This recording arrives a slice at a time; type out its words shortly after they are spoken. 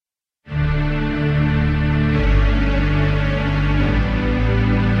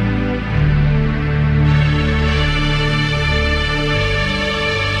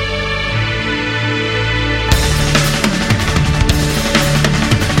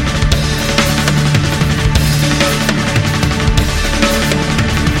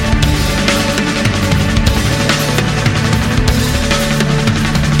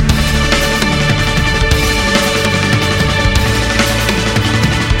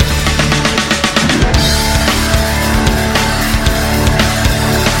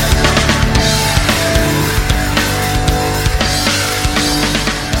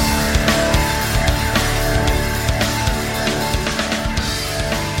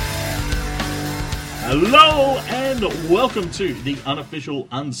Hello and welcome to the unofficial,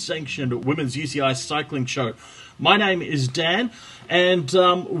 unsanctioned Women's UCI Cycling Show. My name is Dan, and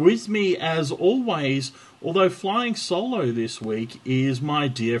with me, as always, although flying solo this week, is my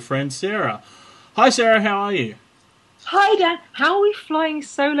dear friend Sarah. Hi Sarah, how are you? Hi Dan, how are we flying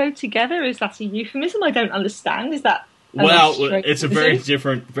solo together? Is that a euphemism? I don't understand. Is that it's a very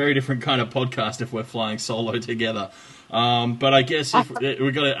different kind of podcast if we're flying solo together. But I guess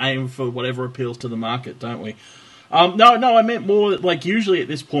we've got to aim for whatever appeals to the market, don't we? No, I meant more like usually at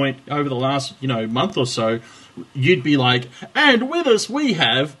this point over the last month or so, you'd be like, and with us we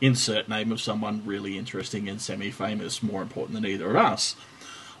have insert name of someone really interesting and semi-famous, more important than either of us.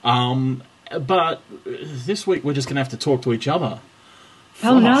 But this week we're just going to have to talk to each other.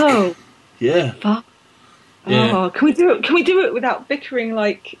 Oh no! Yeah. Fuck. Yeah. Oh, can we do it without bickering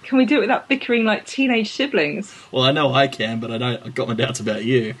like? Can we do it without bickering like teenage siblings? Well, I know I can, but I've got my doubts about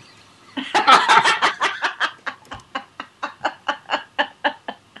you.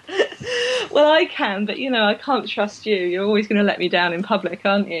 Well, I can, but I can't trust you. You're always going to let me down in public,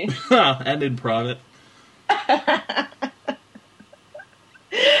 aren't you? And in private.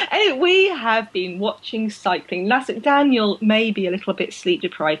 Anyway, we have been watching cycling. Daniel may be a little bit sleep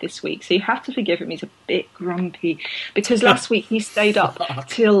deprived this week, so you have to forgive him. He's a bit grumpy because last week he stayed up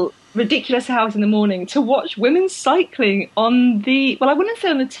till ridiculous hours in the morning to watch women's cycling on the, well, I wouldn't say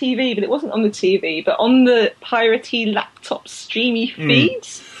on the TV, but it wasn't on the TV, but on the piratey laptop streamy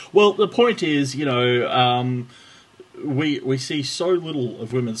feeds. Well, the point is, we see so little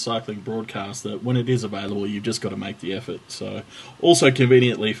of women's cycling broadcast that when it is available, you've just got to make the effort. So, also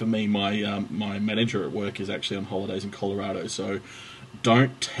conveniently for me, my my manager at work is actually on holidays in Colorado, so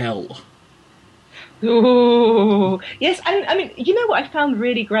don't tell. Oh, yes. I mean, you know what I found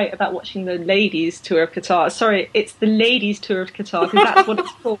really great about watching the ladies' tour of Qatar? Sorry, it's the ladies' tour of Qatar, because that's what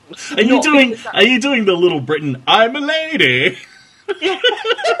it's called. Are you doing the Little Britain, I'm a lady? Yeah.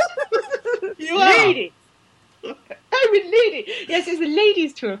 You are. Lady. I'm a lady. Yes, it's the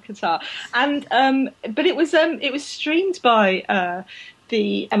ladies' tour of Qatar, and but it was streamed by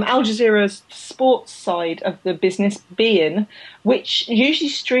the Al Jazeera's sports side of the business, beIN, which usually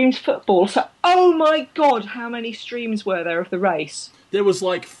streams football. So, oh my God, how many streams were there of the race? There was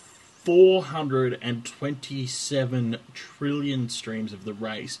like 427 trillion streams of the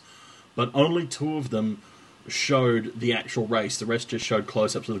race, but only 2 of them showed the actual race. The rest just showed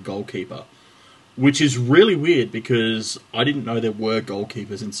close-ups of the goalkeeper, which is really weird because I didn't know there were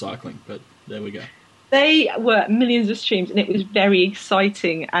goalkeepers in cycling, but there we go. They were millions of streams, and it was very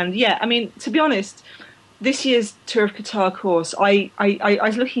exciting. And yeah, I mean, to be honest, this year's Tour of Qatar course, I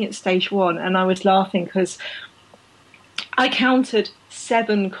was looking at stage 1 and I was laughing because I counted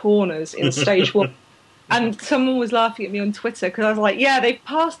 7 corners in stage 1. And someone was laughing at me on Twitter because I was like, yeah, they've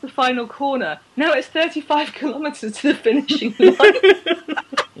passed the final corner. Now it's 35 kilometres to the finishing line.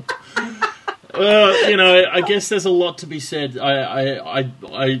 Well, I guess there's a lot to be said.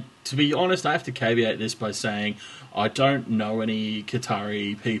 To be honest, I have to caveat this by saying I don't know any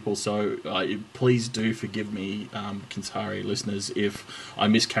Qatari people, so please do forgive me, Qatari listeners, if I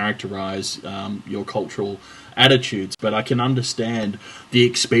mischaracterize your cultural attitudes, but I can understand the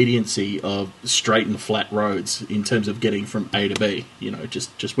expediency of straight and flat roads in terms of getting from A to B,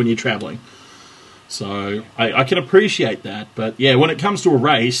 just when you're traveling. So I can appreciate that, but yeah, when it comes to a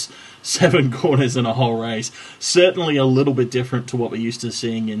race, 7 corners in a whole race, certainly a little bit different to what we're used to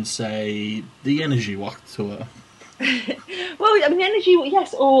seeing in, say, the Energy Walk Tour. Well, I mean, Energy,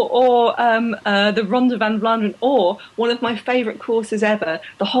 yes, or the Ronde van Vlaanderen, or one of my favourite courses ever,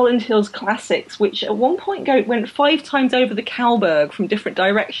 the Holland Hills Classics, which at one point went 5 times over the Kouwberg from different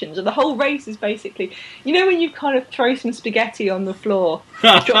directions, and the whole race is basically, when you kind of throw some spaghetti on the floor,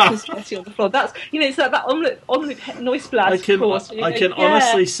 drop some spaghetti on the floor. That's it's like that omelette Neusblad course. I can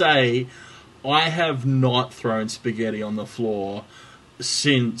honestly say, I have not thrown spaghetti on the floor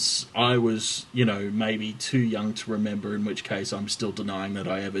since I was, maybe too young to remember, in which case I'm still denying that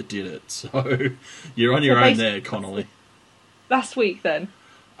I ever did it. So you're on your own there, Connolly. Last week, then.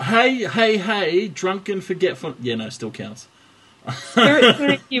 Hey, drunken forgetful... Yeah, no, still counts.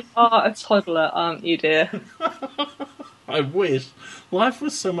 Spirit, you are a toddler, aren't you, dear? I wish. Life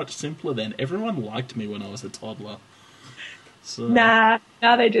was so much simpler then. Everyone liked me when I was a toddler. So. Nah,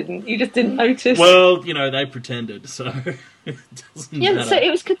 they didn't. You just didn't notice. Well, they pretended, so it doesn't matter. So it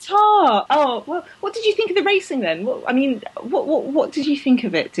was Qatar. Oh, well, what did you think of the racing then? What did you think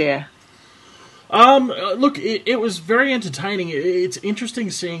of it, dear? Look, it was very entertaining. It's interesting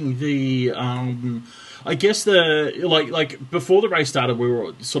seeing the I guess like before the race started, we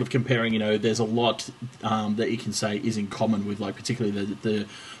were sort of comparing. There's a lot that you can say is in common with, like, particularly the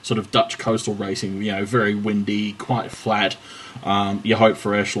sort of Dutch coastal racing. Very windy, quite flat. You hope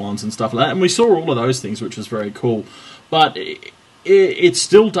for echelons and stuff like that, and we saw all of those things, which was very cool. But it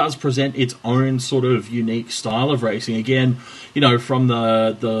still does present its own sort of unique style of racing. Again, from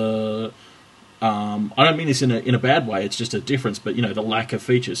the I don't mean this in a bad way. It's just a difference, but the lack of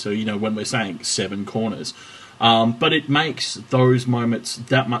features. So when we're saying 7 corners, but it makes those moments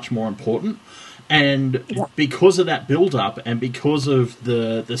that much more important. And because of that build up, and because of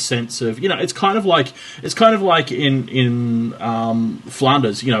the sense of it's kind of like in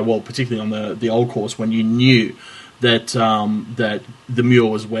Flanders, particularly on the old course, when you knew that that the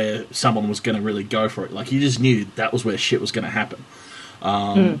mule was where someone was going to really go for it. Like, you just knew that was where shit was going to happen.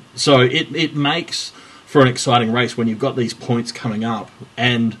 So it makes for an exciting race when you've got these points coming up,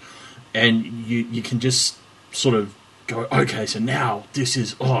 and you can just sort of go, okay, so now this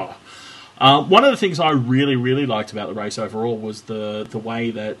is one of the things I really, really liked about the race overall was the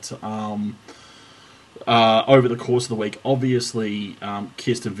way that over the course of the week, obviously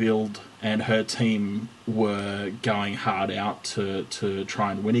Kirsten Wild and her team were going hard out to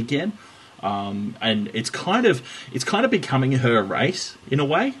try and win again. And it's kind of becoming her race in a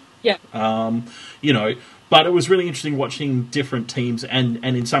way. Yeah. But it was really interesting watching different teams and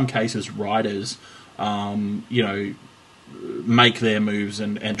in some cases riders, make their moves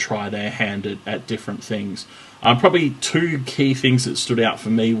and try their hand at different things. Probably 2 key things that stood out for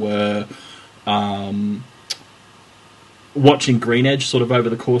me were watching Green Edge sort of over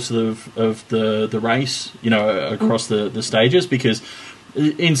the course of the race, across the stages, because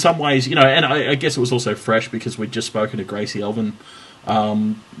in some ways, and I guess it was also fresh because we'd just spoken to Gracie Elvin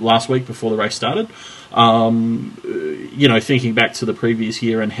last week before the race started. Thinking back to the previous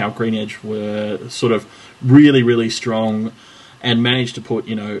year and how Green Edge were sort of really, really strong and managed to put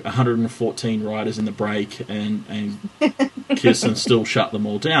 114 riders in the break, and Kirsten still shut them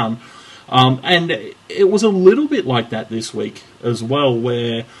all down. And it was a little bit like that this week as well,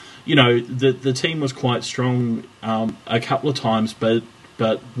 where the team was quite strong a couple of times, but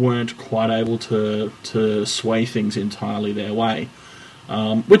weren't quite able to sway things entirely their way,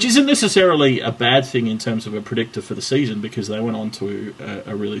 which isn't necessarily a bad thing in terms of a predictor for the season, because they went on to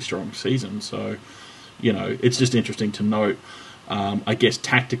a really strong season. So it's just interesting to note. I guess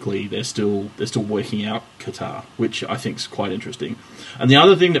tactically they're still working out Qatar, which I think is quite interesting. And the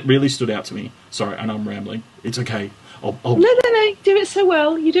other thing that really stood out to me, sorry, I know I'm rambling. It's okay. No. Do it so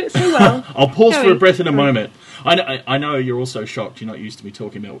well. You do it so well. I'll pause for a breath in a moment. I know you're also shocked. You're not used to me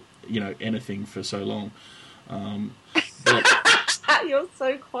talking about anything for so long. But you're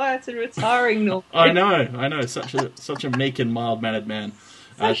so quiet and retiring, Norman. I know. Such a meek and mild-mannered man.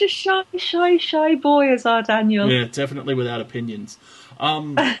 Such a shy boy as our Daniel. Yeah, definitely without opinions.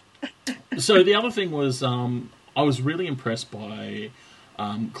 So the other thing was I was really impressed by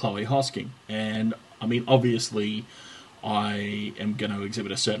Chloe Hosking. And, I mean, obviously I am going to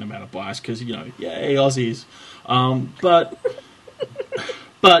exhibit a certain amount of bias because, yay, Aussies.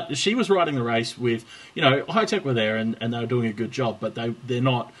 But she was riding the race with, High Tech were there and they were doing a good job, but they're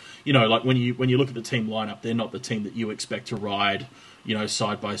not, like when you look at the team lineup, they're not the team that you expect to ride,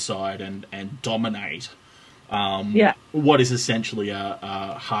 side by side and dominate what is essentially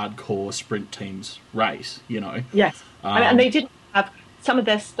a hardcore sprint team's race, Yes, and they didn't have some of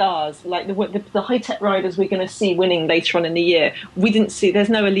their stars, like the high-tech riders we're going to see winning later on in the year. We didn't see, there's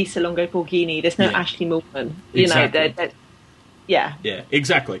no Elisa Longo-Borghini, there's no Ashley Moulton, exactly. they're Yeah,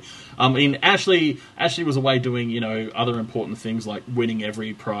 exactly. I mean, Ashley was away doing, other important things like winning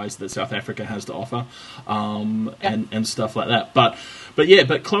every prize that South Africa has to offer, and stuff like that. But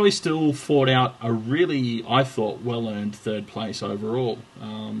Chloe still fought out a really, I thought, well-earned 3rd place overall.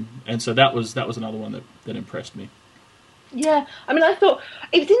 And so that was another one that impressed me. Yeah, I mean, I thought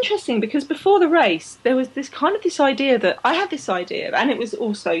it was interesting because before the race, there was this idea that I had this idea, and it was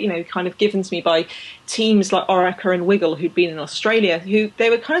also, kind of given to me by teams like Orica and Wiggle who'd been in Australia, who they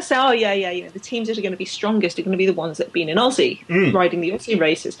would kind of say, the teams that are going to be strongest are going to be the ones that have been in Aussie, riding the Aussie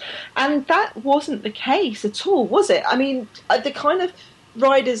races. And that wasn't the case at all, was it? I mean, the kind of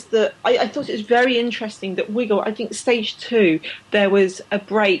riders that I thought it was very interesting that Wiggle, I think stage 2, there was a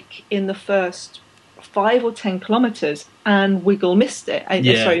break in the first 5 or 10 kilometres, and Wiggle missed it.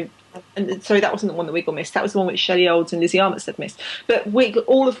 Sorry, that wasn't the one that Wiggle missed. That was the one which Shelley Olds and Lizzie Armitstead missed. But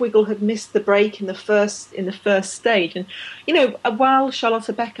all of Wiggle had missed the break in the first stage. And while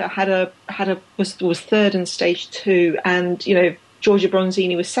Charlotte Becker was 3rd in stage 2, and Georgia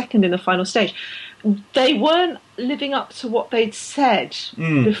Bronzini was 2nd in the final stage, they weren't living up to what they'd said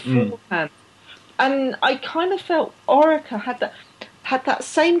beforehand. And I kind of felt Orica had that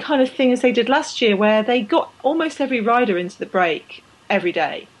same kind of thing as they did last year, where they got almost every rider into the break every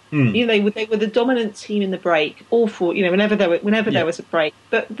day. Mm. They were the dominant team in the break, all for whenever there was a break,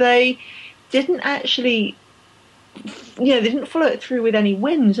 but they didn't actually, they didn't follow it through with any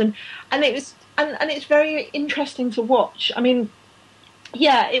wins, and it was and it's very interesting to watch. I mean,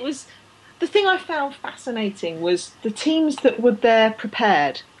 yeah, it was. The thing I found fascinating was the teams that were there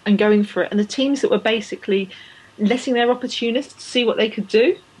prepared and going for it, and the teams that were basically letting their opportunists see what they could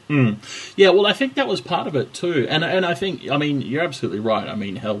do. Mm. Yeah, well, I think that was part of it too, and I think, I mean, you're absolutely right. I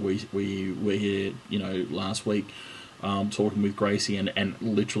mean, hell, we were here, last week, talking with Gracie, and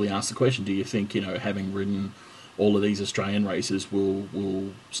literally asked the question: do you think, having ridden all of these Australian races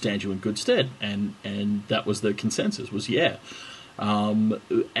will stand you in good stead? And that was the consensus. Was yeah.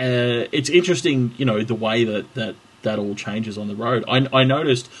 It's interesting, the way that all changes on the road. I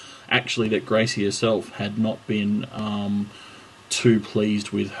noticed actually that Gracie herself had not been too pleased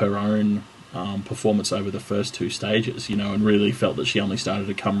with her own performance over the first two stages, and really felt that she only started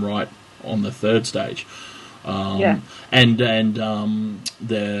to come right on the third stage. And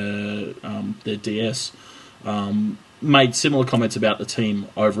their DS made similar comments about the team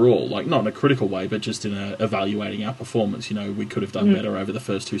overall, like not in a critical way, but just in evaluating our performance. We could have done better over the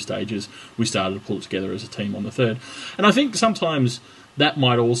first two stages. We started to pull it together as a team on the third. And I think sometimes that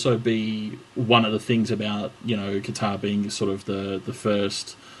might also be one of the things about, Qatar being sort of the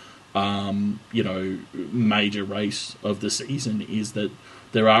first, major race of the season, is that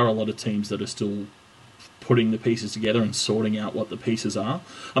there are a lot of teams that are still putting the pieces together and sorting out what the pieces are.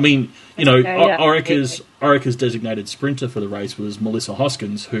 I mean, Orica's designated sprinter for the race was Melissa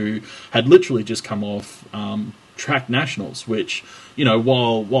Hoskins, who had literally just come off track nationals, which,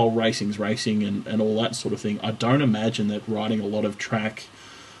 while racing's racing and all that sort of thing, I don't imagine that riding a lot of track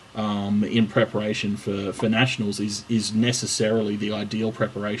in preparation for nationals is necessarily the ideal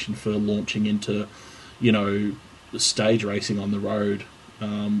preparation for launching into, stage racing on the road,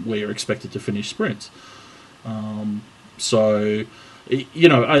 where you're expected to finish sprints. I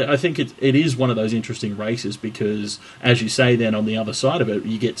think it is one of those interesting races because, as you say, then on the other side of it,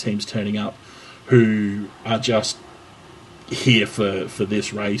 you get teams turning up who are just here for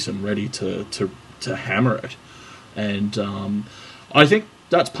this race and ready to hammer it. And I think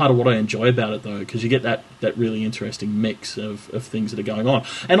that's part of what I enjoy about it, though, because you get that really interesting mix of things that are going on.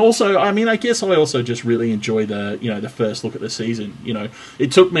 And also, I mean, I guess I also just really enjoy the first look at the season.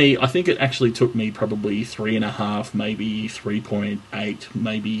 It took me, I think it actually took me probably 3.5, maybe 3.8,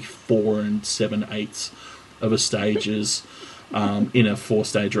 maybe 4 7/8 of a stages in a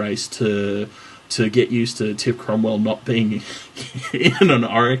 4-stage race to get used to Tiff Cromwell not being in an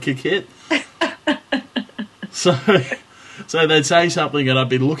Orica kit. So they'd say something, and I'd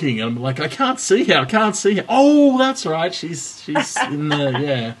be looking, and I'm like, I can't see her. Oh, that's right, she's in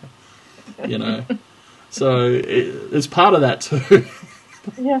the, So it's part of that too.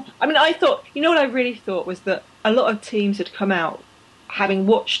 Yeah, I mean, I thought, what I really thought was that a lot of teams had come out having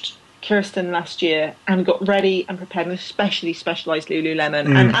watched Kirsten last year and got ready and prepared, and especially specialised Lululemon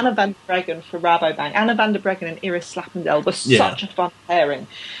and Anna van der Breggen for Rabobank. Anna van der Breggen and Iris Slappendel was such a fun pairing.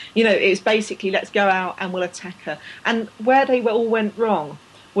 It's basically, let's go out and we'll attack her. And where they all went wrong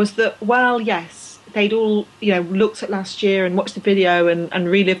was that, well, yes, they'd all looked at last year and watched the video and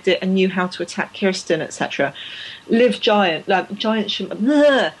relived it and knew how to attack Kirsten, etc. Liv Shimano.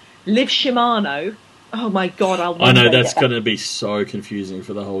 Oh my God! I know that's going to be so confusing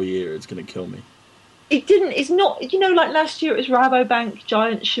for the whole year. It's going to kill me. It didn't. It's not. Like last year it was Rabobank,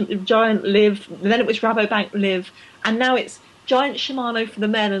 Giant Liv. Then it was Rabobank Liv, and now it's Giant Shimano for the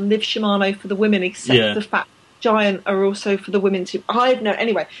men and Liv Shimano for the women. Except the fact Giant are also for the women too. I don't know.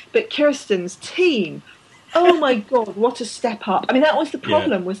 Anyway, but Kirsten's team. Oh my God, what a step up. I mean, that was the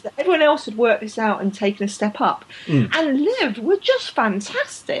problem, was that everyone else had worked this out and taken a step up. And Liv were just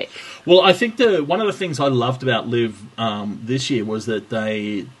fantastic. Well, I think one of the things I loved about Liv this year was that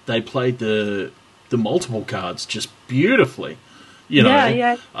they played the multiple cards just beautifully.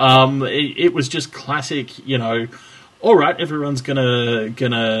 It was just classic, all right, everyone's gonna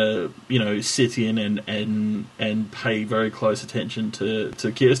sit in and pay very close attention to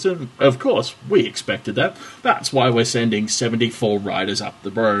Kirsten. Of course, we expected that. That's why we're sending 74 riders up the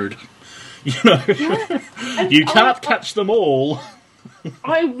road. You can't catch them all.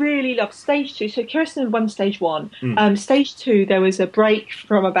 I really loved stage 2. So Kirsten had won stage 1. Stage 2, there was a break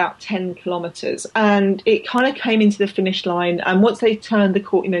from about 10 kilometres, and it kind of came into the finish line. And once they turned a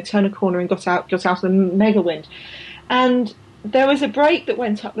corner and got out of the mega wind. And there was a break that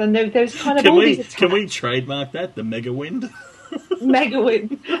went up, and there was kind of all these attacks. Can we trademark that, the mega wind? mega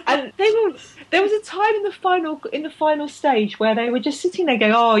win. And there was a time in the final stage where they were just sitting there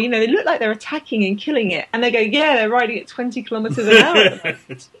going, oh, they look like they're attacking and killing it. And they go, yeah, they're riding at 20 kilometers an hour at the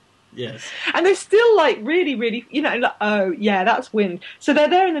moment. Yes. And they're still like really, really, like, oh yeah, that's wind. So they're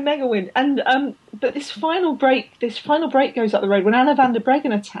there in the mega wind. And but this final break goes up the road when Anna van der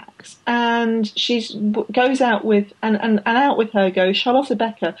Breggen attacks, and goes out with and out with her goes Charlotte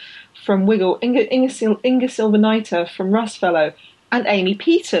Becker from Wiggle, Inga Silverneiter from Russfellow, and Amy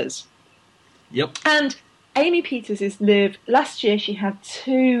Peters. Yep. And Amy Peters is live. Last year she had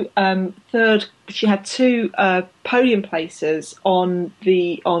two podium places on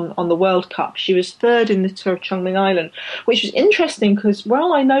the World Cup. She was third in the Tour of Chongming Island, which was interesting because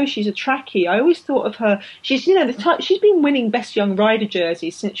while I know she's a trackie, I always thought of her. She's she's been winning Best Young Rider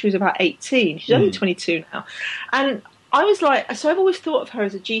jerseys since she was about 18. She's only 22 now, and I was like, so I've always thought of her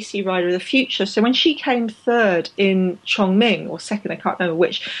as a GC rider of the future. So when she came third in Chongming, or second, I can't remember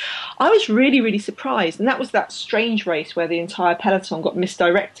which, I was really, really surprised. And that was that strange race where the entire peloton got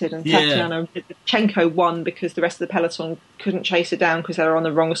misdirected and Tatiana Chenko won because the rest of the peloton couldn't chase her down because they were on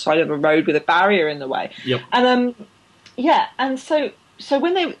the wrong side of a road with a barrier in the way. Yep. And and so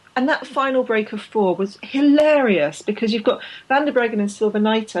when that final break of 4 was hilarious because you've got Van der Breggen and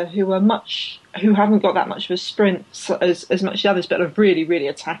Silverneiter who haven't got that much of a sprint as much as the others, but are really, really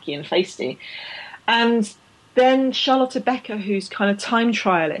attacky and feisty. And then Charlotte Becker, who's kind of time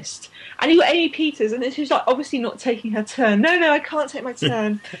trialist. And you've got Amy Peters, and who's like obviously not taking her turn. No, I can't take my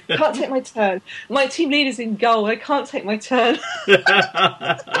turn. Can't take my turn. My team leader's in goal. I can't take my turn.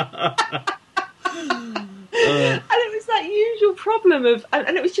 And it was that usual problem of,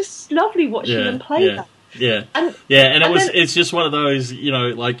 and it was just lovely watching them play that. Yeah, it's just one of those,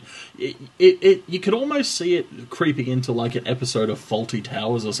 like you could almost see it creeping into like an episode of Faulty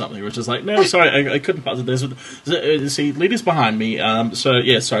Towers or something, which is like, no, sorry, I couldn't pass it. See, leader's behind me.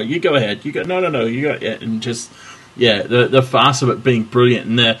 Sorry, you go ahead. You go, no, you go, and just the farce of it being brilliant,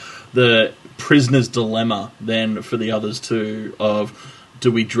 and the prisoner's dilemma then for the others too of,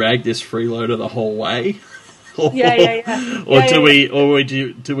 do we drag this freeloader the whole way? Or do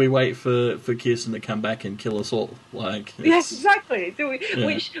we wait for Kirsten to come back and kill us all? Yes, exactly. Do we?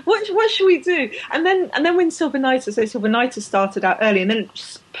 Yeah. What should we do? And then when Silverneiter started out early, and then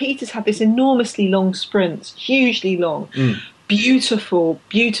Peters had this enormously long sprint, hugely long. Beautiful,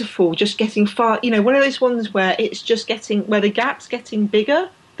 just getting far. One of those ones where it's just where the gap's getting bigger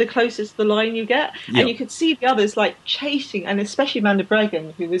the closer to the line you get, and you could see the others like chasing, and especially Van der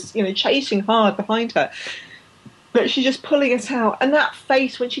Breggen, who was chasing hard behind her. But she's just pulling it out. And that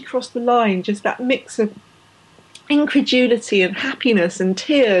face when she crossed the line, just that mix of incredulity and happiness and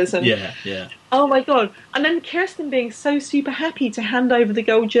tears. And oh, my God. And then Kirsten being so super happy to hand over the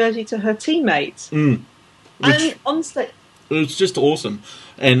gold jersey to her teammates. And on stage... It was just awesome.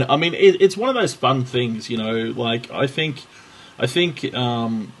 And, I mean, it's one of those fun things, like, I think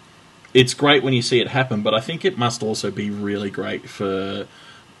it's great when you see it happen, but I think it must also be really great for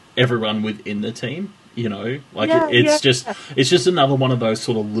everyone within the team. It's just another one of those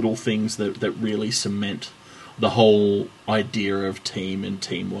sort of little things that really cement the whole idea of team and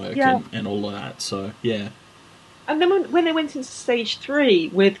teamwork and all of that. So And then when they went into stage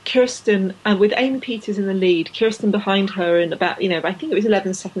 3 with Kirsten and with Amy Peters in the lead, Kirsten behind her and about I think it was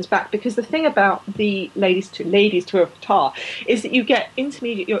 11 seconds back, because the thing about the ladies tour of Qatar is that you get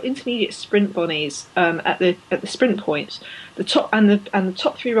intermediate sprint bunnies at the sprint points. The top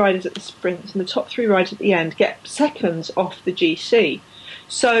 3 riders at the sprints and the top 3 riders at the end get seconds off the GC.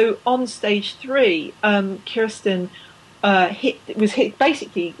 So on stage 3, Kirsten was hit.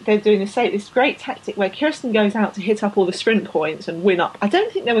 Basically, they're doing this great tactic where Kirsten goes out to hit up all the sprint points and win up. I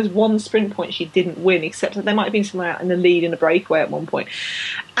don't think there was one sprint point she didn't win, except that there might have been someone out in the lead in a breakaway at one point.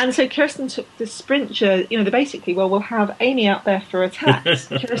 And so Kirsten took the sprint. We'll have Amy out there for attacks,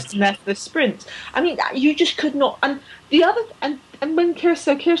 Kirsten there for the sprint. I mean, you just could not. And the other and when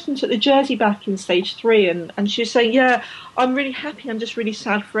Kirsten took the jersey back in stage 3, and she was saying, "Yeah, I'm really happy. I'm just really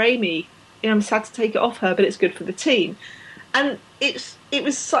sad for Amy. I'm sad to take it off her, but it's good for the team." And it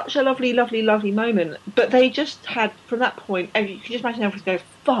was such a lovely, lovely, lovely moment. But they just had, from that point, you can just imagine everyone go,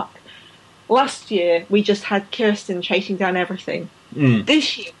 fuck. Last year, we just had Kirsten chasing down everything.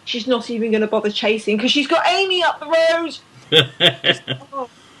 This year, she's not even going to bother chasing because she's got Amy up the road. But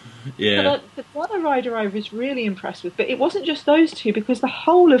the other rider I was really impressed with, but it wasn't just those two, because the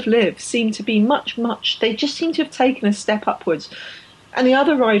whole of Liv seemed to be much, they just seemed to have taken a step upwards. And the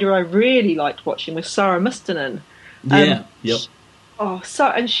other rider I really liked watching was Sarah Mustonen.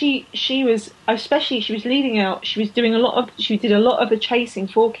 She was, especially, she was leading out. She did a lot of the chasing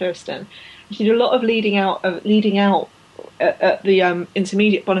for Kirsten. She did a lot of leading out at the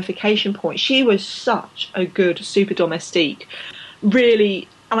intermediate bonification point. She was such a good super domestique, really,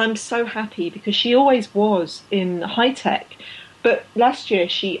 and I'm so happy because she always was in high tech. But last year,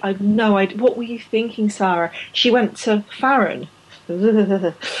 I had no idea. What were you thinking, Sarah? She went to Farron.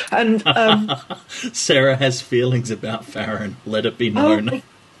 And Sarah has feelings about Farron. Let it be known.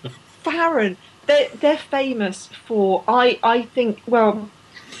 Farron, they're famous for. I think. Well,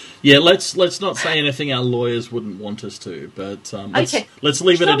 yeah. Let's not say anything our lawyers wouldn't want us to. But okay. let's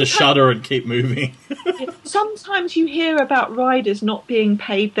leave it at a shudder and keep moving. Sometimes you hear about riders not being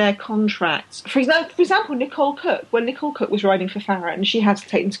paid their contracts. For example, Nicole Cook. When Nicole Cook was riding for Farron, she had to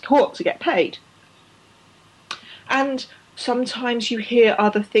take them to court to get paid. And sometimes you hear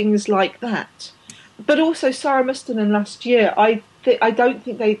other things like that. But also Sarah Mustonen last year, I don't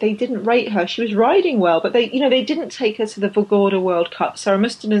think they didn't rate her. She was riding well, but they didn't take her to the Vårgårda World Cup. Sarah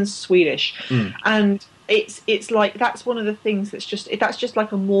Mustonen's Swedish, and it's like that's one of the things that's just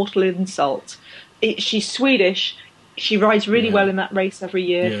like a mortal insult. She's Swedish. She rides really well in that race every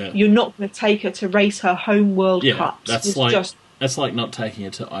year. Yeah. You're not going to take her to race her home World Cups. That's like not taking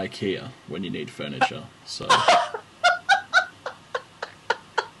her to IKEA when you need furniture. So.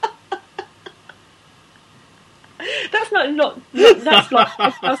 That's that's like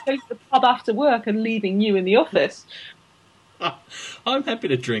if I was going to the pub after work and leaving you in the office. I'm happy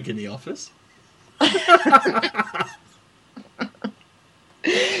to drink in the office.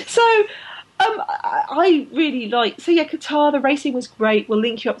 So, I really like. So yeah, Qatar. The racing was great. We'll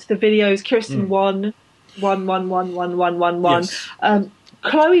link you up to the videos. Kirsten won. Yes.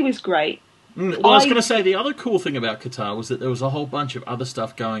 Chloe was great. Well, I was going to say the other cool thing about Qatar was that there was a whole bunch of other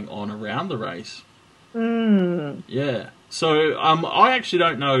stuff going on around the race. Yeah. So I actually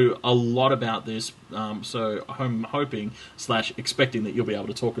don't know a lot about this, so I'm hoping / expecting that you'll be able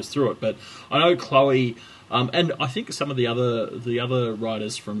to talk us through it. But I know Chloe, and I think some of the other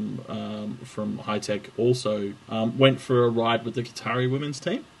riders from High Tech also went for a ride with the Qatari women's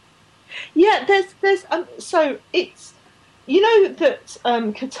team. Yeah, there's so it's that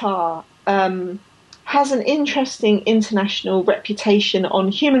Qatar has an interesting international reputation on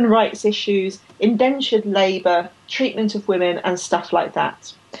human rights issues, indentured labour, treatment of women and stuff like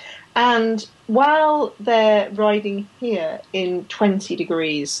that. And while they're riding here in 20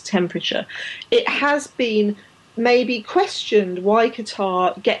 degrees temperature, it has been maybe questioned why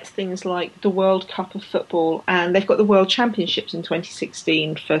Qatar gets things like the World Cup of football, and they've got the World Championships in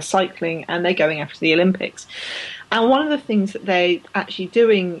 2016 for cycling, and they're going after the Olympics. And one of the things that they're actually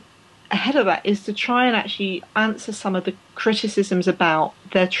doing ahead of that is to try and actually answer some of the criticisms about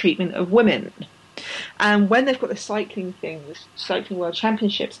their treatment of women. And when they've got the cycling thing, the Cycling World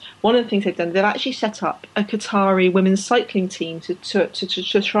Championships, one of the things they've done, they've actually set up a Qatari women's cycling team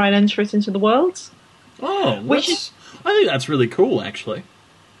to try and enter it into the Worlds. Oh, I think that's really cool, actually.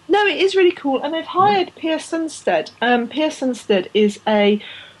 No, it is really cool. And they've hired Pia Sundstedt. Pia Sundstedt is a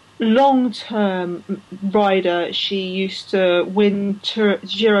long-term rider. She used to win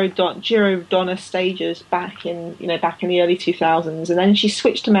Giro d'Onor stages back in the early 2000s, and then she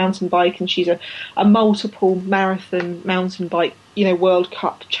switched to mountain bike, and she's a multiple marathon mountain bike World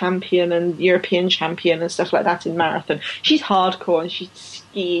Cup champion and European champion and stuff like that in marathon. She's hardcore and she's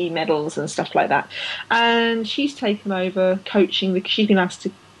ski medals and stuff like that. And she's taken over coaching. She's been asked to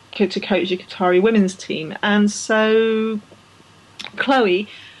coach the Qatari women's team, and so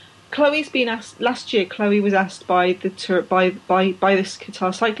Chloe's been asked last year. Chloe was asked by this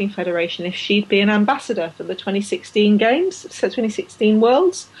Qatar Cycling Federation if she'd be an ambassador for the 2016 Games, so 2016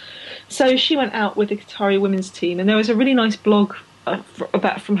 Worlds. So she went out with the Qatari women's team, and there was a really nice blog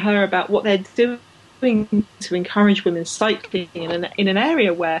from her about what they're doing to encourage women's cycling in an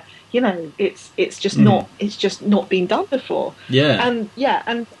area where it's just not been done before.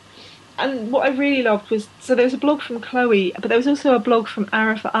 And what I really loved was, so there was a blog from Chloe, but there was also a blog from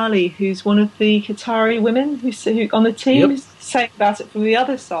Arafa Ali, who's one of the Qatari women who on the team, who's saying about it from the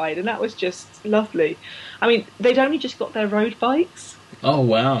other side, and that was just lovely. I mean, they'd only just got their road bikes. Oh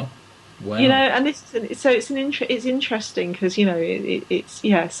wow! And it's interesting because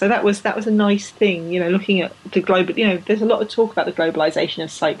so that was a nice thing. Looking at the global, there's a lot of talk about the globalization of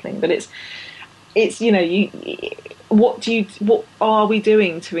cycling, but it's what are we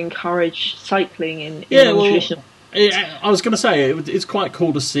doing to encourage cycling in traditional? I was going to say it's quite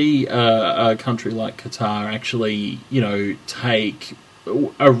cool to see a country like Qatar actually, take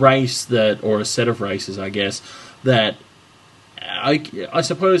a race or a set of races, I guess, that I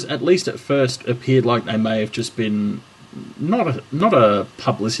suppose at least at first appeared like they may have just been not a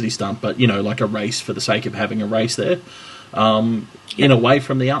publicity stunt, but like a race for the sake of having a race there. in a way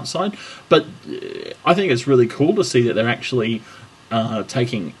from the outside. But I think it's really cool to see that they're actually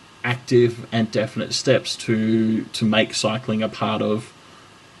taking active and definite steps to make cycling a part of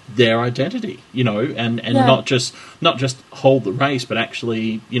their identity, and not just hold the race, but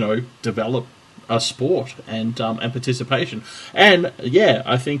actually, develop a sport and participation. And yeah,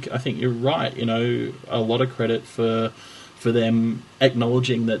 I think you're right. A lot of credit for them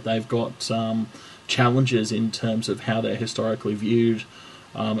acknowledging that they've got challenges in terms of how they're historically viewed,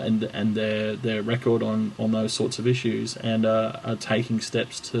 and their record on those sorts of issues, and are taking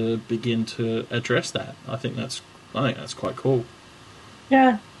steps to begin to address that. I think that's quite cool.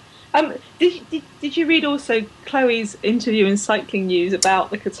 Yeah. Did you read also Chloe's interview in Cycling News about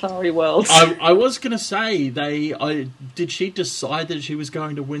the Qatari Worlds? I was going to say, did she decide that she was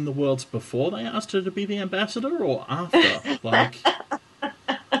going to win the Worlds before they asked her to be the ambassador, or after?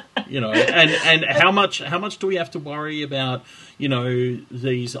 And how much do we have to worry about?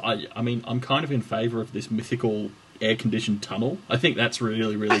 These. I mean, I'm kind of in favour of this mythical air-conditioned tunnel. I think that's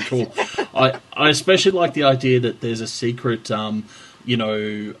really, really cool. I especially like the idea that there's a secret.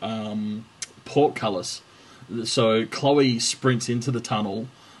 Portcullis. So Chloe sprints into the tunnel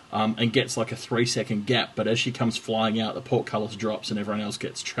and gets like a 3-second gap, but as she comes flying out, the portcullis drops and everyone else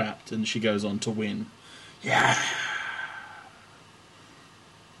gets trapped, and she goes on to win. Yeah.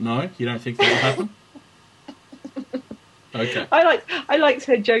 No? You don't think that'll happen? Okay. I liked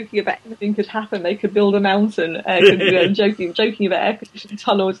her joking about anything could happen. They could build a mountain, joking about air conditioned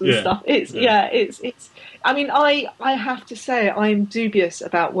tunnels and stuff. It's. I mean, I have to say I'm dubious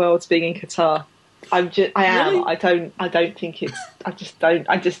about Worlds being in Qatar. I am. Really? I don't think it's. I just don't.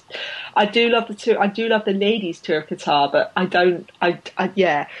 I do love the tour. I do love the ladies' tour of Qatar, but I don't.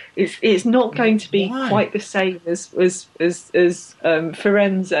 It's not going to be quite the same as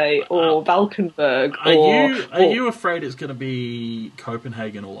Firenze or Valkenburg. Are you afraid it's going to be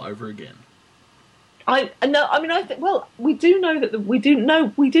Copenhagen all over again? I think. Well, we do know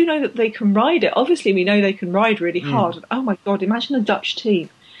that they can ride it. Obviously, we know they can ride really hard. And, oh my God! Imagine a Dutch team.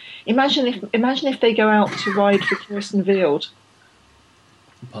 Imagine if they go out to ride for Kirsten Wild.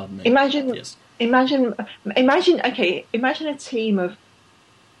 Pardon me. Imagine. Yes. Imagine a team of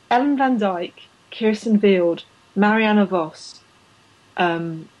Ellen van Dijk, Kirsten Wild, Marianne Vos,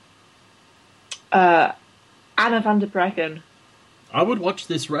 Anna van der Breggen. I would watch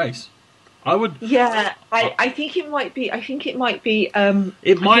this race. I would. Yeah, I think it might be.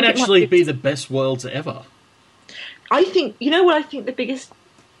 It might actually be the best Worlds ever. I think. You know what? I think the biggest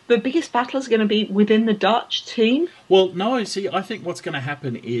battle is going to be within the Dutch team. Well, no. See, I think what's going to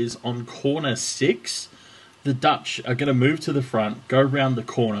happen is on corner 6, the Dutch are going to move to the front, go round the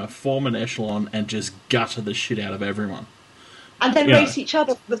corner, form an echelon, and just gutter the shit out of everyone. And then race each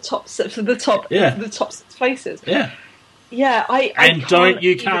other for the top 6 places. Yeah. Yeah,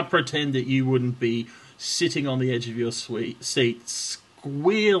 you can't pretend that you wouldn't be sitting on the edge of your seat,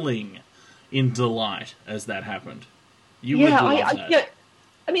 squealing in delight as that happened. You would love that. Yeah.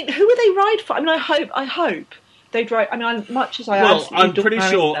 I mean, who would they ride for? I mean, I hope they'd ride. I mean, much as I I'm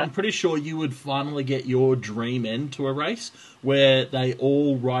pretty sure you would finally get your dream end to a race where they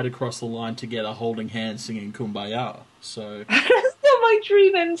all ride across the line together, holding hands, singing "Kumbaya." So. My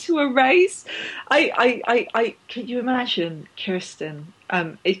dream end to a race. I can you imagine Kirsten?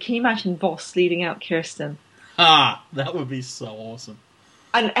 Can you imagine Vos leading out Kirsten? That would be so awesome.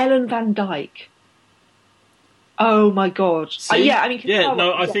 And Ellen van Dijk. Oh my God!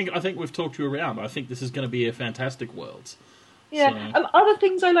 I think we've talked you around. I think this is going to be a fantastic Worlds. Yeah. So. Other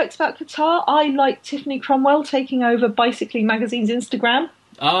things I liked about Qatar, I liked Tiffany Cromwell taking over Bicycling Magazine's Instagram.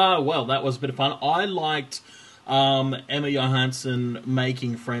 Well, that was a bit of fun. I liked. Emma Johansson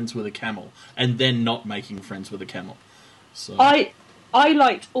making friends with a camel and then not making friends with a camel. So I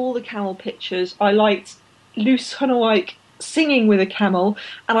liked all the camel pictures. I liked Loes Gunnewijk singing with a camel,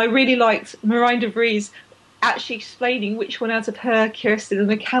 and I really liked Marijn de Vries actually explaining which one out of her, Kirsten, and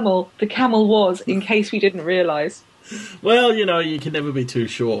the camel was, in case we didn't realise. Well, you can never be too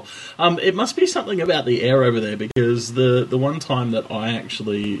sure. It must be something about the air over there, because the one time that I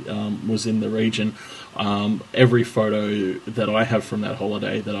actually was in the region, every photo that I have from that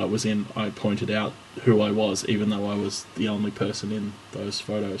holiday that I was in, I pointed out who I was, even though I was the only person in those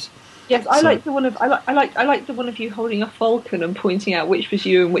photos. Yes, I like the one of you holding a falcon and pointing out which was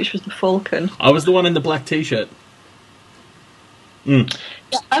you and which was the falcon. I was the one in the black t-shirt.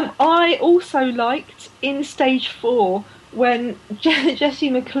 I also liked in stage 4 when Jessie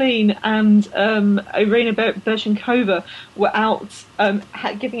McLean and Irina Berchenkova were out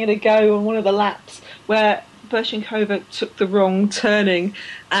giving it a go on one of the laps, where Bershenkova took the wrong turning,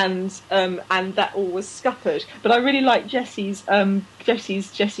 and that all was scuppered. But I really like Jessie's blog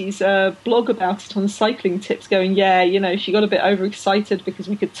about it on Cycling Tips, going, yeah, you know, she got a bit overexcited because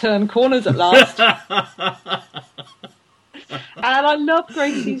we could turn corners at last. And I love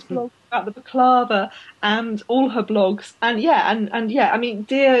Gracie's blog about the baklava and all her blogs. And I mean,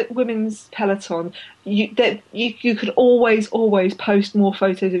 dear Women's Peloton, you could always post more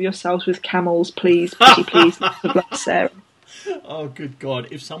photos of yourselves with camels, please, please, Sarah. Oh, good God.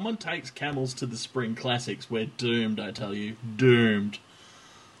 If someone takes camels to the Spring Classics, we're doomed, I tell you. Doomed.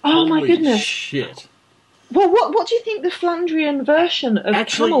 Oh, Holy my goodness. Shit. Well, what do you think the Flandrian version of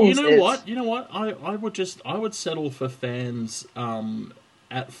camels is? You know what? I would settle for fans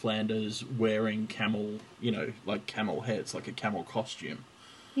at Flanders wearing camel, you know, like camel heads, like a camel costume.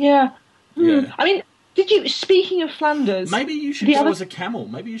 Yeah. Yeah. I mean, speaking of Flanders... Maybe you should go as a camel.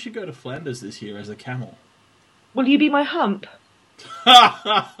 Maybe you should go to Flanders this year as a camel. Will you be my hump? I'm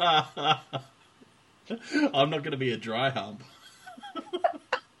not going to be a dry hump.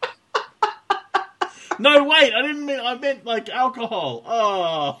 No, wait, I meant like alcohol.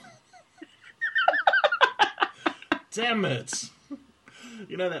 Oh. Damn it.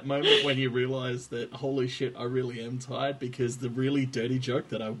 You know that moment when you realise that, holy shit, I really am tired, because the really dirty joke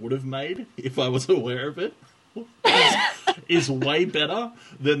that I would have made, if I was aware of it, is way better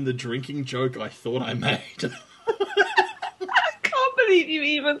than the drinking joke I thought I made. I can't believe you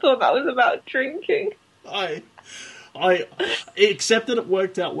even thought that was about drinking. I except that it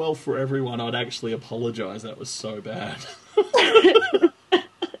worked out well for everyone, I'd actually apologise. That was so bad.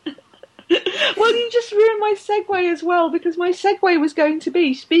 Well, you just ruined my segue as well, because my segue was going to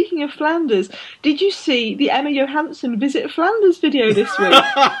be, speaking of Flanders, did you see the Emma Johansson Visit Flanders video this week?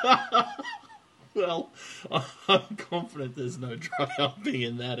 Well, I'm confident there's no dry humping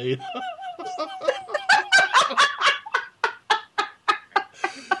in that either.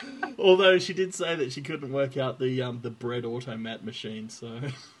 Although she did say that she couldn't work out the bread automat machine, so...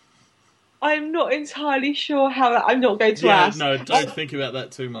 I'm not entirely sure how that... I'm not going to ask. Yeah, no, don't think about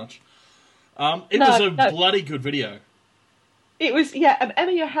that too much. It was a bloody good video. It was, yeah,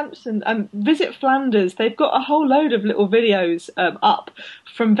 Emma Johansson, Visit Flanders. They've got a whole load of little videos up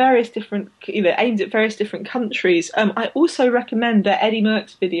from various different, you know, aimed at various different countries. I also recommend their Eddie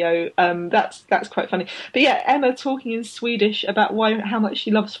Merckx video. That's quite funny. But yeah, Emma talking in Swedish about how much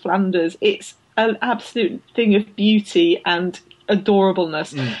she loves Flanders. It's an absolute thing of beauty and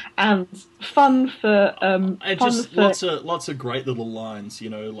adorableness and fun for lots of great little lines,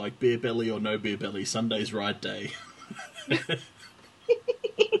 you know, like beer belly or no beer belly, Sunday's ride day.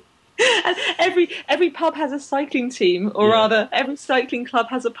 And every pub has a cycling team, or rather every cycling club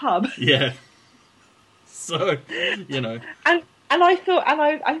has a pub. Yeah. So, you know. And I thought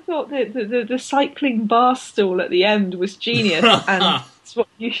the cycling bar stool at the end was genius, and it's what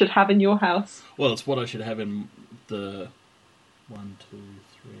you should have in your house. Well, it's what I should have in the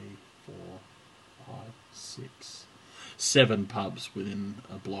 7 pubs within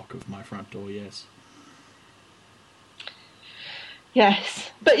a block of my front door, yes.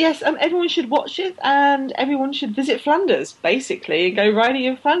 Yes, but yes, everyone should watch it, and everyone should visit Flanders, basically, and go riding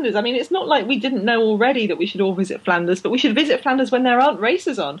in Flanders. I mean, it's not like we didn't know already that we should all visit Flanders, but we should visit Flanders when there aren't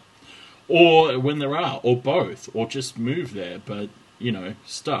races on. Or when there are, or both, or just move there, but, you know,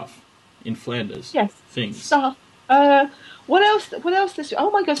 stuff in Flanders. Yes, things. Stuff. What else? Oh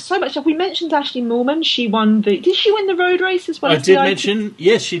my God, so much stuff. We mentioned Ashley Moorman. She won did she win the road race as well? I did mention,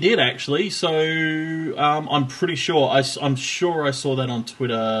 yes, she did actually. So I'm pretty sure. I'm sure I saw that on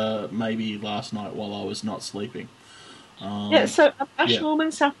Twitter maybe last night while I was not sleeping. So Ashley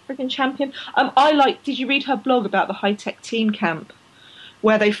Moorman, South African champion. Did you read her blog about the high-tech team camp,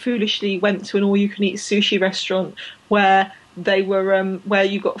 where they foolishly went to an all-you-can-eat sushi restaurant where they were where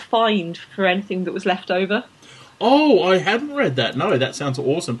you got fined for anything that was left over? Oh, I hadn't read that. No, that sounds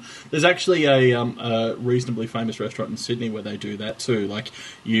awesome. There's actually a reasonably famous restaurant in Sydney where they do that too. Like,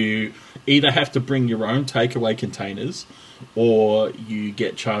 you either have to bring your own takeaway containers, or you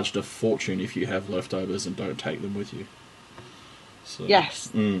get charged a fortune if you have leftovers and don't take them with you. So,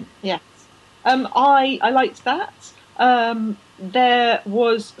 yes. Yes. I liked that. There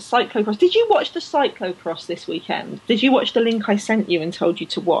was cyclocross. Did you watch the cyclocross this weekend? Did you watch the link I sent you and told you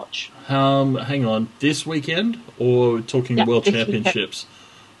to watch? Hang on. This weekend, or talking World Championships?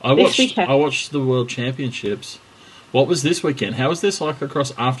 I watched the World Championships. What was this weekend? How is there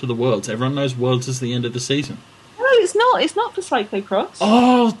cyclocross after the Worlds? Everyone knows Worlds is the end of the season. No, it's not. It's not for cyclocross.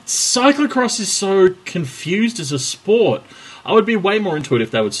 Oh, cyclocross is so confused as a sport. I would be way more into it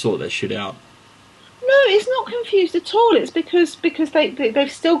if they would sort that shit out. No, it's not confused at all. It's because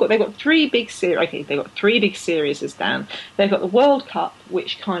they've got three big series. Okay, they've got three big series as Dan. They've got the World Cup,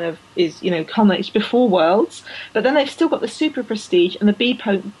 which kind of is culminates before Worlds, but then they've still got the Super Prestige and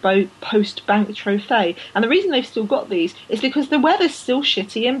the Post Bank Trophy. And the reason they've still got these is because the weather's still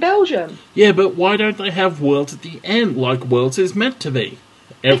shitty in Belgium. Yeah, but why don't they have Worlds at the end, like Worlds is meant to be?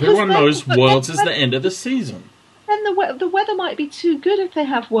 Everyone knows Worlds is the end of the season. Then the weather might be too good if they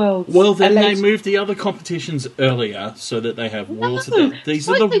have Worlds. Well, then they move the other competitions earlier so that they have Worlds. These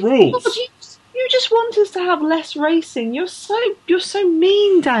are the rules. You just want us to have less racing. You're so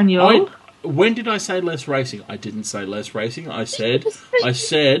mean, Daniel. When did I say less racing? I didn't say less racing. I said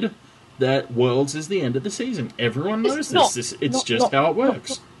that Worlds is the end of the season. Everyone knows this. It's just how it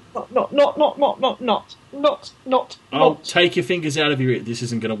works. Not. I'll take your fingers out of your ears. This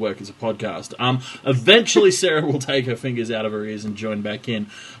isn't going to work as a podcast. Eventually Sarah will take her fingers out of her ears and join back in.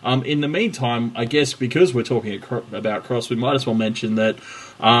 In the meantime, I guess because we're talking about cross, we might as well mention that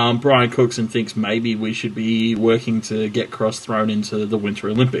Brian Cookson thinks maybe we should be working to get cross thrown into the Winter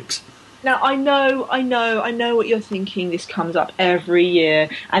Olympics. Now, I know what you're thinking. This comes up every year,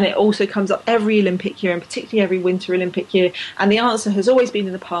 and it also comes up every Olympic year, and particularly every Winter Olympic year. And the answer has always been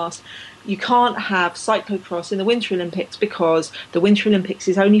in the past, you can't have cyclocross in the Winter Olympics because the Winter Olympics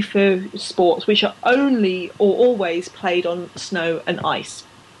is only for sports which are only or always played on snow and ice.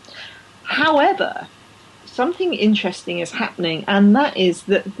 However, something interesting is happening, and that is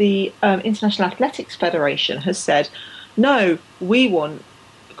that the International Athletics Federation has said, no, we want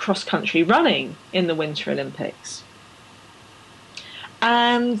cross-country running in the Winter Olympics.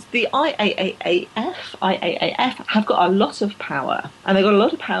 And the IAAF have got a lot of power, and they've got a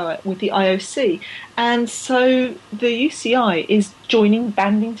lot of power with the IOC. And so the UCI is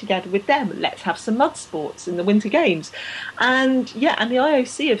banding together with them. Let's have some mud sports in the Winter Games. And the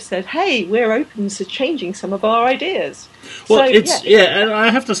IOC have said, hey, we're open to changing some of our ideas. Well, and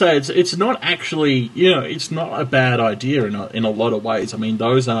I have to say, it's not actually, it's not a bad idea in a lot of ways. I mean,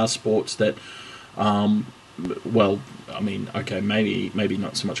 those are sports that, maybe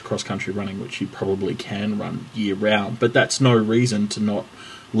not so much cross-country running, which you probably can run year-round, but that's no reason to not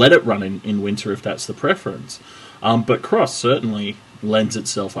let it run in winter if that's the preference. But cross certainly lends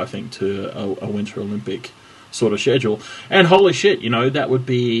itself, I think, to a Winter Olympic sort of schedule. And holy shit, that would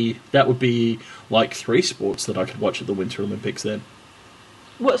be like 3 sports that I could watch at the Winter Olympics then.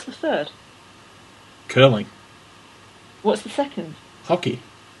 What's the third? Curling. What's the second? Hockey.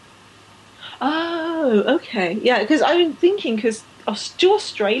 Oh, okay. Yeah, because I'm thinking, do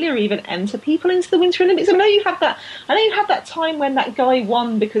Australia even enter people into the Winter Olympics? I know you had that time when that guy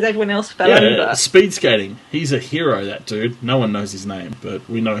won because everyone else fell over. Yeah, speed skating. He's a hero, that dude. No one knows his name, but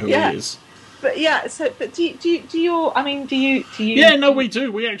we know who he is. But do you? Yeah, no, we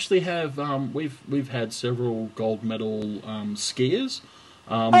do. We actually have. We've had several gold medal skiers.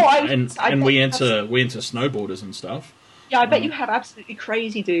 And we enter snowboarders and stuff. Yeah, I bet you have absolutely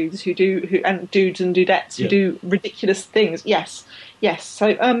crazy dudes and dudettes who do ridiculous things. Yes.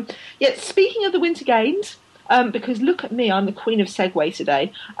 So, speaking of the Winter Games, because look at me, I'm the queen of Segway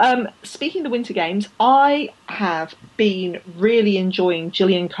today. Speaking of the Winter Games, I have been really enjoying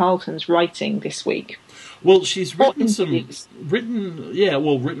Gillian Carlton's writing this week. Well, she's written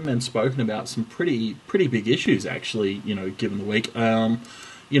written and spoken about some pretty big issues, actually, given the week. And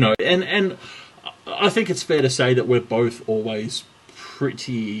I think it's fair to say that we're both always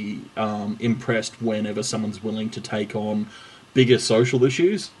pretty impressed whenever someone's willing to take on bigger social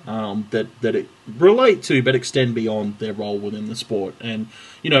issues that it relate to but extend beyond their role within the sport. And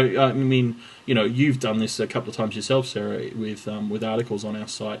you've done this a couple of times yourself, Sarah, with articles on our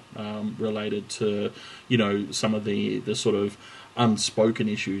site related to some of the sort of unspoken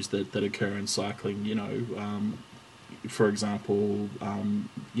issues that occur in cycling. For example,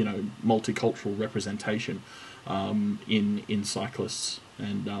 multicultural representation in cyclists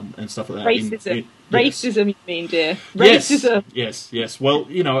and stuff like that. Racism. Racism, you mean, dear? Racism. Yes. Well,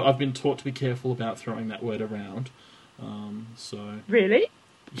 I've been taught to be careful about throwing that word around. Really?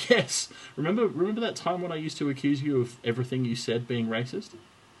 Yes. Remember that time when I used to accuse you of everything you said being racist?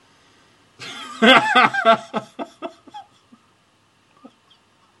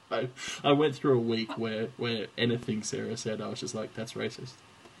 I went through a week where anything Sarah said, I was just like, that's racist.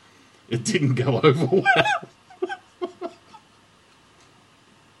 It didn't go over well.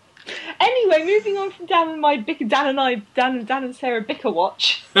 Anyway, moving on from Dan and Sarah bicker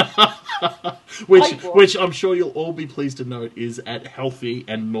watch. which I'm sure you'll all be pleased to note is at healthy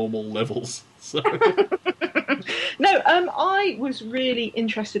and normal levels. So. No, I was really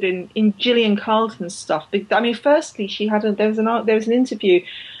interested in Gillian Carlton's stuff. I mean, firstly, there was an interview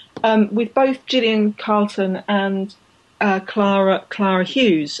with both Gillian Carlton and Clara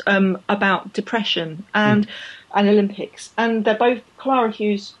Hughes about depression and Olympics, and they're both. Clara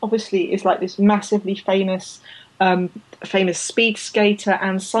Hughes obviously is like this massively famous speed skater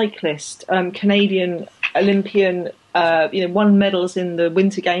and cyclist, Canadian Olympian. Won medals in the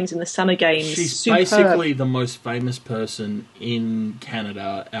Winter Games and the Summer Games. She's Superb. Basically the most famous person in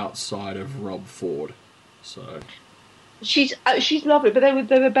Canada outside of Rob Ford. So she's lovely, but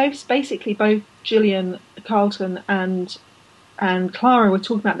they were both basically both Gillian Carlton and Clara were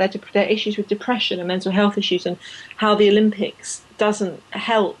talking about their issues with depression and mental health issues, and how the Olympics doesn't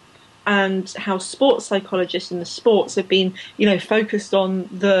help, and how sports psychologists in the sports have been, focused on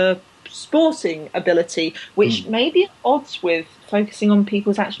the sporting ability, which may be at odds with focusing on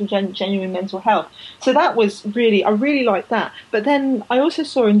people's actual genuine mental health. So that was I really liked that. But then I also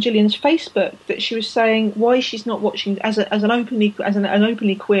saw in Gillian's Facebook that she was saying why she's not watching, as an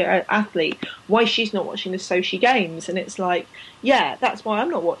openly queer athlete, why she's not watching the Sochi Games. And it's like, yeah, that's why I'm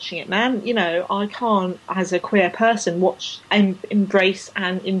not watching it, man. I can't, as a queer person, watch and embrace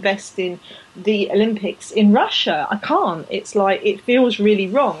and invest in the Olympics in Russia. I can't. It's like, it feels really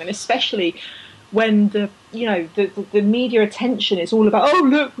wrong, and especially when the media attention is all about, oh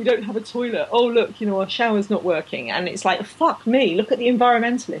look, we don't have a toilet, oh look, our shower's not working, and it's like, fuck me, look at the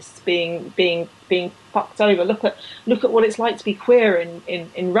environmentalists being fucked over, look at what it's like to be queer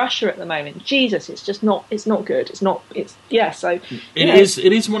in Russia at the moment. Jesus, it's not good. So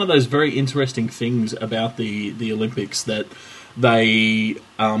it is one of those very interesting things about the Olympics, that they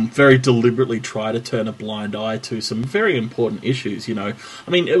very deliberately try to turn a blind eye to some very important issues. I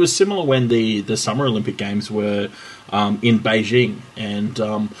mean, it was similar when the Summer Olympic Games were in Beijing, and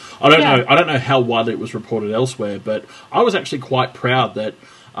I don't know how widely it was reported elsewhere, but I was actually quite proud that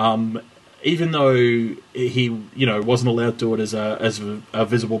even though he wasn't allowed to do it as a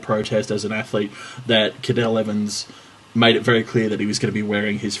visible protest as an athlete, that Cadel Evans made it very clear that he was going to be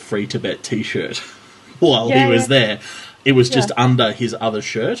wearing his Free Tibet T-shirt while he was there. It was just under his other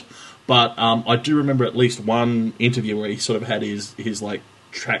shirt. But I do remember at least one interview where he sort of had his like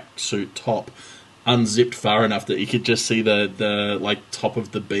tracksuit top unzipped far enough that you could just see the like top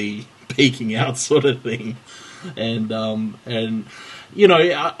of the B peeking out, sort of thing. And I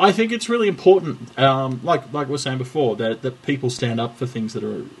think it's really important, like we were saying before, that people stand up for things that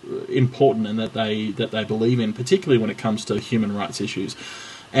are important and that they believe in, particularly when it comes to human rights issues.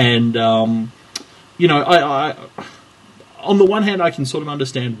 And I on the one hand, I can sort of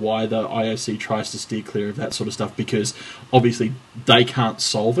understand why the IOC tries to steer clear of that sort of stuff, because obviously they can't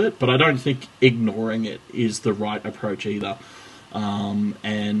solve it, but I don't think ignoring it is the right approach either.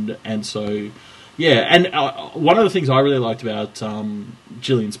 And so, yeah, and one of the things I really liked about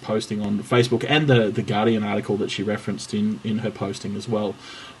Gillian's posting on Facebook, and the Guardian article that she referenced in her posting as well,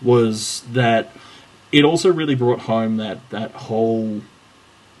 was that it also really brought home that whole,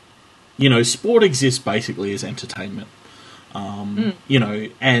 sport exists basically as entertainment. And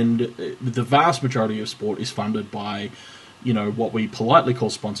the vast majority of sport is funded by, what we politely call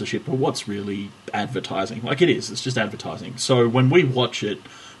sponsorship, but what's really advertising. Like, it's just advertising. So when we watch it,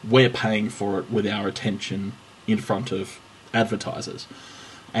 we're paying for it with our attention in front of advertisers.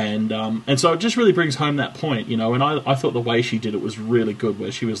 And so it just really brings home that point, and I thought the way she did it was really good,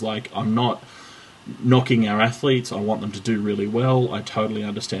 where she was like, I'm not knocking our athletes, I want them to do really well, I totally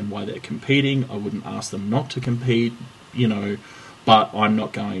understand why they're competing, I wouldn't ask them not to compete, but I'm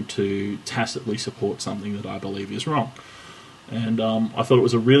not going to tacitly support something that I believe is wrong. And I thought it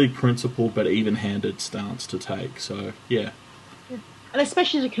was a really principled but even-handed stance to take, so yeah. And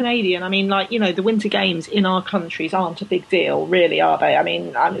especially as a Canadian, I mean, the Winter Games in our countries aren't a big deal, really, are they? I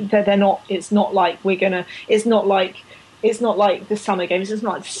mean, they're not. It's not like we're gonna. It's not like the Summer Games. It's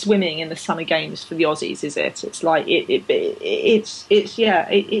not like swimming in the Summer Games for the Aussies, is it? It's like it's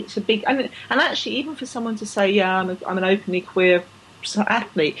a big. And actually, even for someone to say, yeah, I'm an openly queer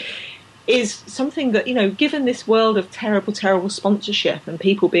athlete, is something that, given this world of terrible sponsorship and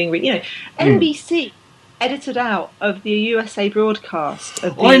people being, NBC. Edited out of the USA broadcast.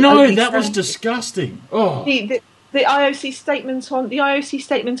 I know, that was disgusting. Oh, the IOC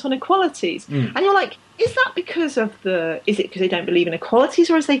statement on equalities, and you're like, is that because of is it because they don't believe in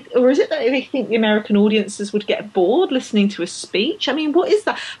equalities, or is it that they think the American audiences would get bored listening to a speech? I mean, what is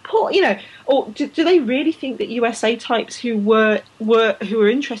that? Or do they really think that USA types who were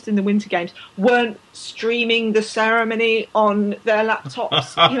interested in the Winter Games weren't streaming the ceremony on their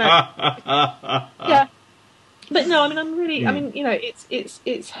laptops? Yeah. But no, I mean,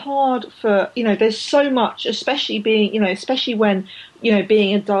 it's hard for, there's so much, especially when,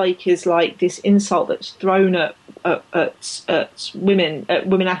 being a dyke is like this insult that's thrown at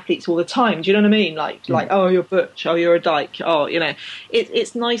women athletes all the time. Do you know what I mean? Like oh, you're butch, oh, you're a dyke, oh,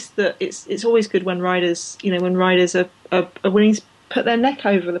 it's nice that it's always good when riders are willing to put their neck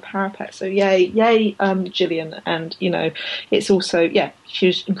over the parapet. So yay, Gillian, and it's also she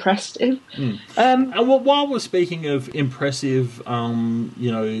was impressive. And while we're speaking of impressive,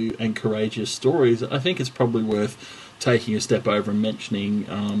 and courageous stories, I think it's probably worth taking a step over and mentioning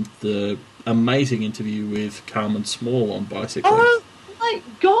the amazing interview with Carmen Small on bicycling. Oh my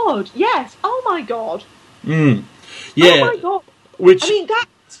god! Yes. Oh my god. Yeah. Oh my god. Which, I mean,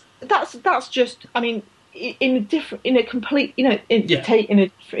 that's just. I mean, it's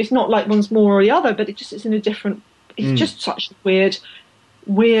not like one's more or the other, but it's in a different. It's just such a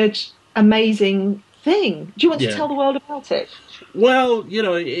weird, amazing thing. Do you want to tell the world about it? Well,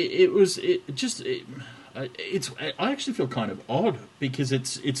 I actually feel kind of odd because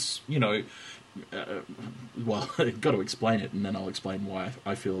it's well, I've got to explain it, and then I'll explain why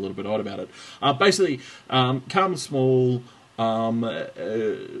I feel a little bit odd about it. Basically, Carmen Small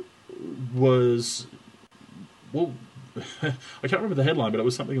was, well, I can't remember the headline, but it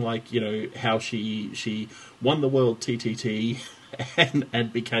was something like, how she won the world TTT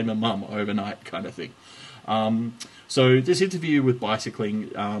and became a mum overnight kind of thing. So this interview with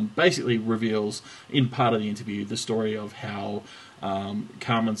Bicycling basically reveals, in part of the interview, the story of how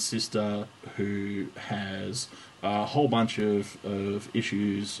Carmen's sister, who has a whole bunch of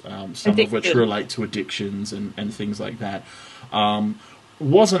issues, some of which relate to addictions and things like that,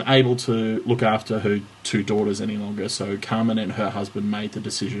 wasn't able to look after her two daughters any longer. So Carmen and her husband made the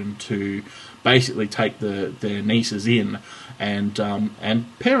decision to basically take their nieces in and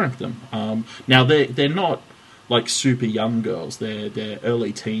parent them. Now they're not like super young girls; they're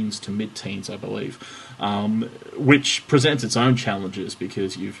early teens to mid-teens, I believe, which presents its own challenges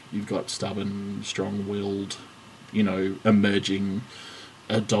because you've got stubborn, strong-willed, emerging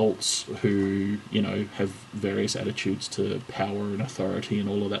adults who have various attitudes to power and authority and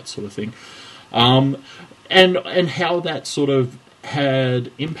all of that sort of thing, and how that sort of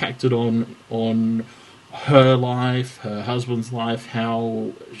had impacted on her life, her husband's life,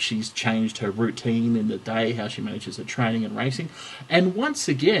 how she's changed her routine in the day, how she manages her training and racing. And once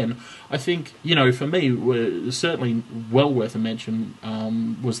again, I think, for me, certainly well worth a mention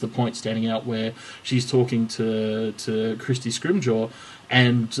was the point standing out where she's talking to Christy Scrimgeour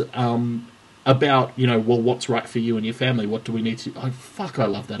and about, well, what's right for you and your family? What do we need to... I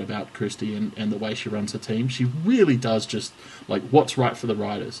love that about Christy and the way she runs her team. She really does just, what's right for the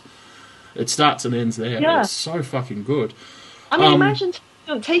riders. It starts and ends there. Yeah. It's so fucking good. I mean, imagine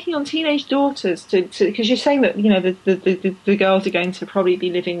taking on teenage daughters because you're saying that the girls are going to probably be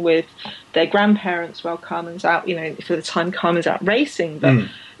living with their grandparents while Carmen's out. For the time Carmen's out racing, but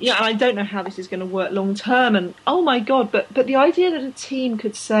I don't know how this is going to work long term. And oh my god, but the idea that a team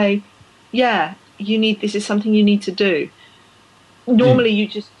could say, this is something you need to do. Normally, you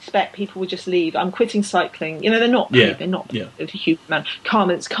just expect people would just leave. I'm quitting cycling. They're not. They're not a huge man.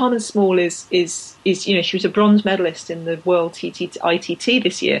 Carmen Small is she was a bronze medalist in the World ITT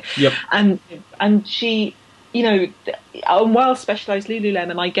this year. Yep. And she, while Specialized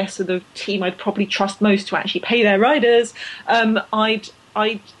Lululemon, I guess, are the team I'd probably trust most to actually pay their riders.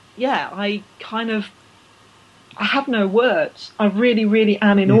 I have no words. I really, really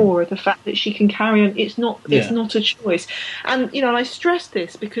am in awe of the fact that she can carry on. It's not a choice. And, I stress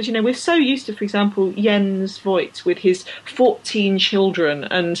this because, we're so used to, for example, Jens Voigt with his 14 children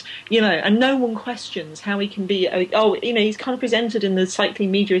and no one questions how he can be, he's kind of presented in the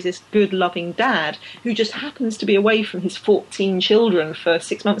cycling media as this good, loving dad who just happens to be away from his 14 children for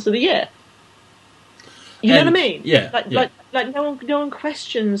 6 months of the year. You know what I mean? Yeah. Like no one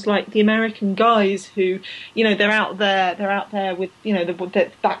questions the American guys who, they're out there with,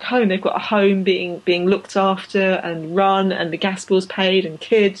 back home they've got a home being looked after and run and the gas bill's paid and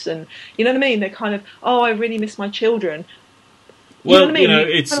kids and you know what I mean? They're kind of, I really miss my children. Well,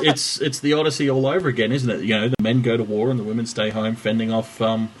 it's the Odyssey all over again, isn't it? The men go to war and the women stay home fending off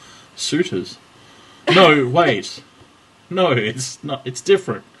suitors. No, wait. No, it's not. It's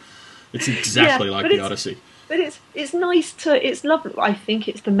different. It's exactly like the Odyssey. But it's lovely. I think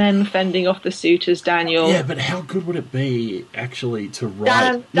it's the men fending off the suitors, Daniel. Yeah, but how good would it be actually to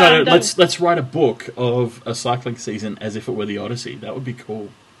write? Let's write a book of a cycling season as if it were the Odyssey. That would be cool.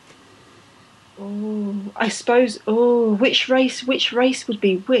 Oh, I suppose. Oh, which race would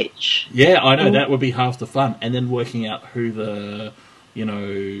be which? Yeah, I know that would be half the fun, and then working out who the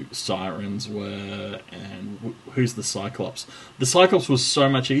sirens were and who's the Cyclops. The Cyclops was so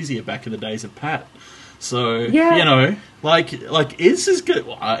much easier back in the days of Pat. So, this is good.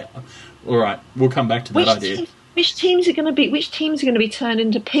 All right, we'll come back to that idea. Which teams are going to be turned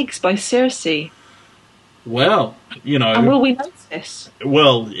into pigs by Circe? Well, And will we notice?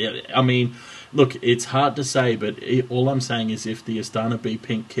 well, I mean, look, it's hard to say, but all I'm saying is if the Astana Be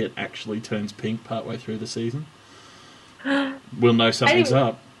Pink kit actually turns pink partway through the season, we'll know something's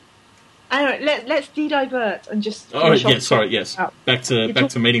up. Anyway, let's de-divert and just. Oh yeah, sorry, yes. Back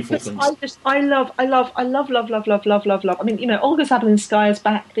to meaningful things. I love. I mean, Olga Zabelinskaya is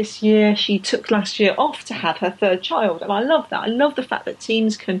back this year. She took last year off to have her third child, and I love that. I love the fact that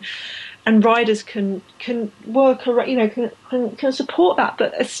teams and riders can work, can support that.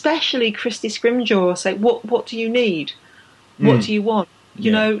 But especially Christy Scrimgeour say, what do you need? What do you want?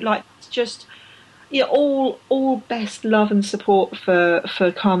 It's just. Yeah, all best love and support for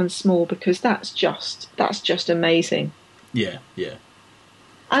Carmen Small, because that's just amazing. Yeah.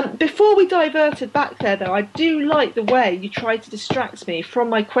 Before we diverted back there, though, I do like the way you tried to distract me from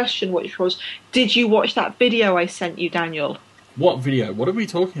my question, which was, did you watch that video I sent you, Daniel? What video? What are we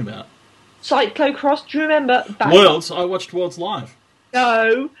talking about? Cyclocross. Do you remember? Worlds. I watched Worlds live.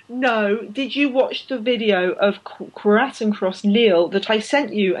 No. Did you watch the video of Cross Lille that I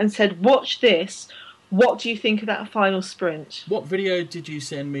sent you and said, watch this? What do you think of that final sprint? What video did you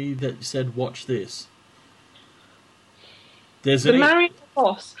send me that said, watch this? Marianne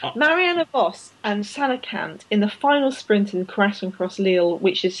Vos and Sanakant in the final sprint in Cross Lille,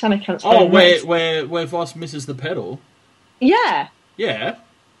 which is Sanakant's home race. where Vos misses the pedal? Yeah. Yeah.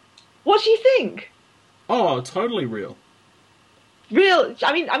 What do you think? Oh, totally real. Real.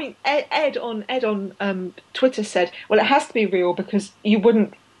 I mean, Ed on Twitter said, "Well, it has to be real because it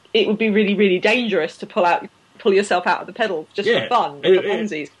would be really, really dangerous to pull yourself out of the pedal just for fun, for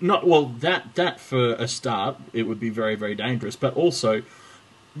funsies." That for a start, it would be very, very dangerous. But also,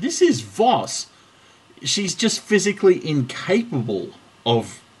 this is Vos. She's just physically incapable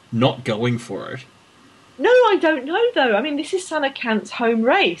of not going for it. No, I don't know though. I mean, this is Sanakant's home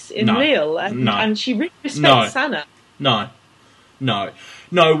race in Lille, and she really respects Sana.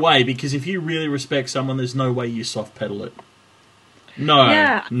 No way, because if you really respect someone, there's no way you soft pedal it.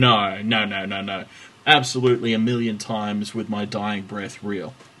 No. Absolutely a million times with my dying breath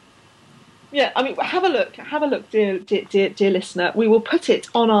real. Yeah, I mean, have a look, dear listener. We will put it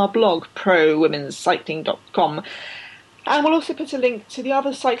on our blog, ProWomen'sCycling.com. And we'll also put a link to the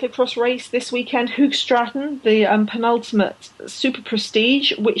other cyclocross race this weekend, Hoogstraten, the penultimate Super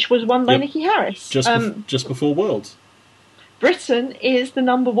Prestige, which was won by Nikki Harris. Just before Worlds. Britain is the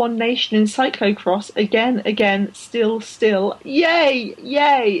number one nation in cyclocross. Again, still.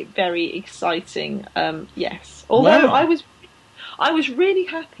 Yay! Very exciting. Yes. Although wow. I was really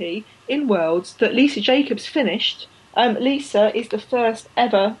happy in Worlds that Lisa Jacobs finished. Lisa is the first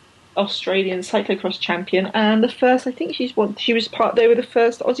ever Australian cyclocross champion, and the first, I think they were the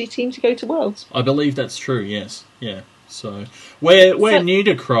first Aussie team to go to Worlds. I believe that's true, yes. Yeah. So we're new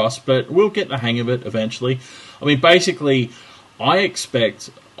to cross, but we'll get the hang of it eventually. I mean, basically, I expect,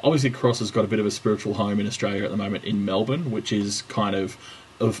 obviously cross has got a bit of a spiritual home in Australia at the moment in Melbourne, which is kind of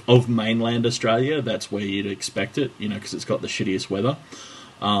mainland Australia. That's where you'd expect it, because it's got the shittiest weather.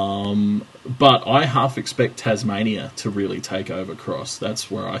 But I half expect Tasmania to really take over cross.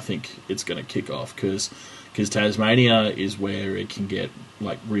 That's where I think it's going to kick off, because Tasmania is where it can get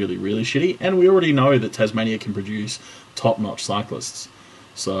really, really shitty, and we already know that Tasmania can produce top-notch cyclists.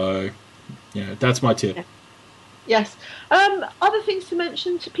 So, that's my tip. Yes. Other things to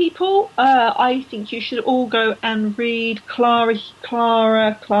mention to people, I think you should all go and read Clara.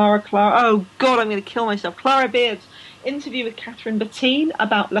 Oh God, I'm going to kill myself. Clara Beard's interview with Catherine Bettine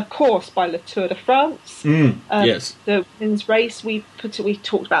about La Course by La Tour de France. Yes. The women's race. We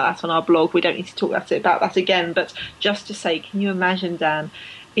talked about that on our blog. We don't need to talk about that again. But just to say, can you imagine, Dan?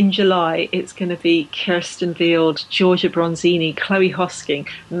 In July, it's going to be Kirsten Wild, Georgia Bronzini, Chloe Hosking,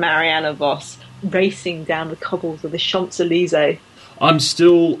 Marianne Vos racing down the cobbles of the Champs-Élysées. I'm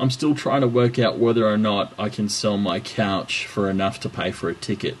still trying to work out whether or not I can sell my couch for enough to pay for a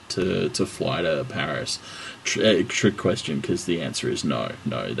ticket to fly to Paris. Trick question, because the answer is no.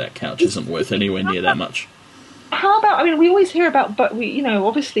 No, that couch isn't worth anywhere near that much. How about? I mean, we always hear about, but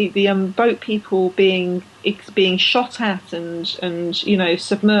obviously the boat people being shot at and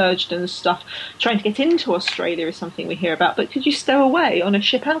submerged and stuff, trying to get into Australia is something we hear about. But could you stow away on a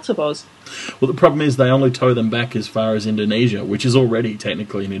ship out of Oz? Well, the problem is they only tow them back as far as Indonesia, which is already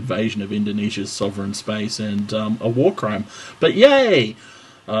technically an invasion of Indonesia's sovereign space and a war crime. But yay!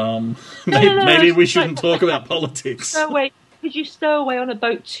 Maybe we shouldn't talk about politics. No, wait. Could you stow away on a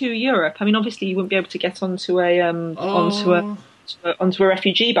boat to Europe? I mean, obviously you wouldn't be able to get onto onto a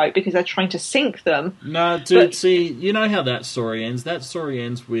refugee boat because they're trying to sink them. No, dude, see, you know how that story ends? That story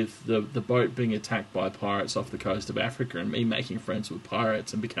ends with the boat being attacked by pirates off the coast of Africa and me making friends with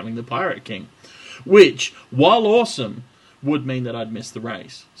pirates and becoming the Pirate King. Which, while awesome, would mean that I'd miss the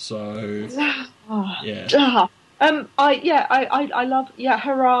race. So, yeah. I love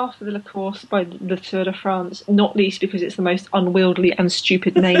hurrah for the La Course by the Tour de France, not least because it's the most unwieldy and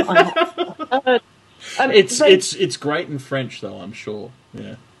stupid name I have heard. It's great in French though, I'm sure.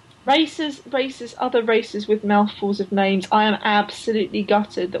 Yeah. Other races with mouthfuls of names. I am absolutely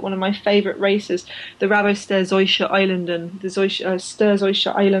gutted that one of my favourite races, the Rabo Ster-Zoische Eilanden, the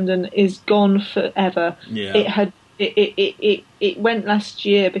Ster-Zoische Eilanden, is gone forever. Yeah. It went last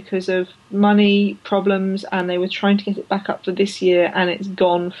year because of money problems, and they were trying to get it back up for this year, and it's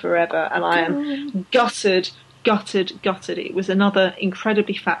gone forever. And I am gutted. It was another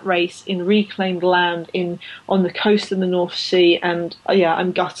incredibly fat race in reclaimed land on the coast of the North Sea, and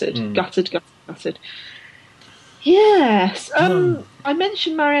I'm gutted. Yes. I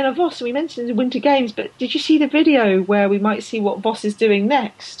mentioned Marianne Vos, and we mentioned the Winter Games, but did you see the video where we might see what Vos is doing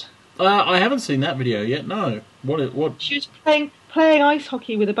next? I haven't seen that video yet. No. What? She was playing ice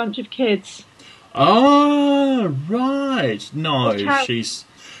hockey with a bunch of kids. Oh, right. No, she's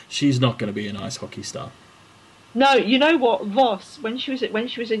not going to be an ice hockey star. No, you know what? Vos, when she was a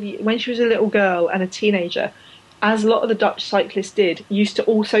little girl and a teenager, as a lot of the Dutch cyclists did, used to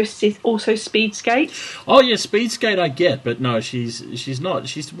also speed skate. Oh yeah, speed skate I get, but no, she's not.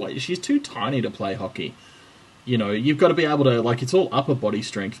 She's too tiny to play hockey. You know, you've got to be able to, like, it's all upper body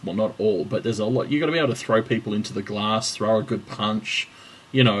strength. Well, not all, but there's a lot. You've got to be able to throw people into the glass, throw a good punch,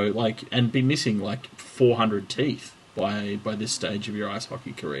 you know, like, and be missing, like, 400 teeth by this stage of your ice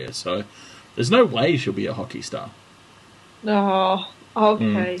hockey career. So there's no way she'll be a hockey star. Oh,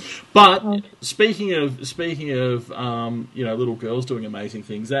 okay. But speaking of little girls doing amazing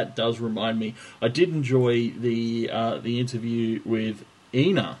things, that does remind me. I did enjoy the interview with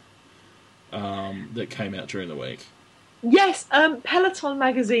Ina that came out during the week. Yes, Peloton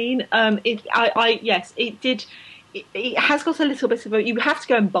magazine. It did. It has got a little bit of a. You have to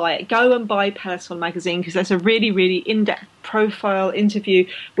go and buy it. Go and buy Peloton magazine because there's a really, really in-depth profile interview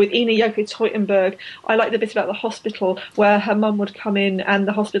with Ina Joko-Teutenberg. I like the bit about the hospital where her mum would come in and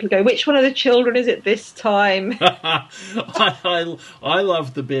the hospital go, "Which one of the children is it this time?" I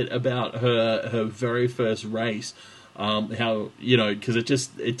love the bit about her very first race. How, you know, because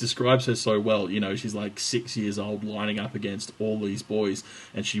it describes her so well. You know, she's like 6 years old, lining up against all these boys,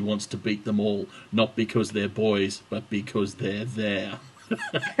 and she wants to beat them all, not because they're boys, but because they're there.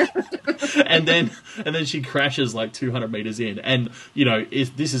 and then she crashes like 200 meters in, and you know,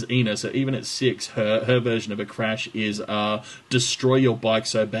 this is Ina, so even at 6, her version of a crash is destroy your bike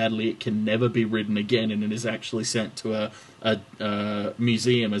so badly it can never be ridden again, and it is actually sent to a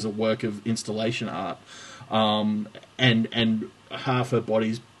museum as a work of installation art. And half her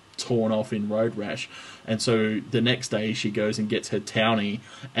body's torn off in road rash, and so the next day she goes and gets her townie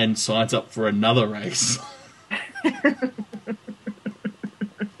and signs up for another race.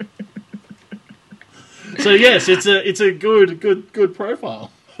 So yes, it's a good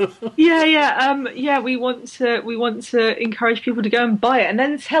profile. We want to encourage people to go and buy it, and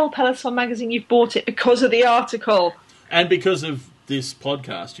then tell Peloton magazine you've bought it because of the article and because of this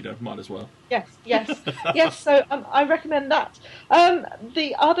podcast. You know, might as well. Yes. So I recommend that.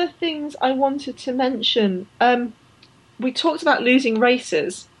 The other things I wanted to mention, we talked about losing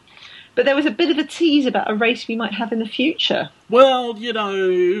races, but there was a bit of a tease about a race we might have in the future. Well, you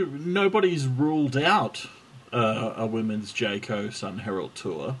know, nobody's ruled out a women's Jayco Sun Herald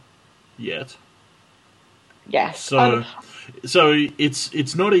Tour yet. Yes. So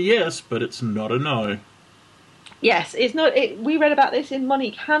it's not a yes, but it's not a no. Yes, it's not. We read about this in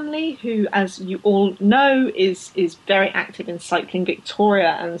Monique Hanley, who, as you all know, is very active in Cycling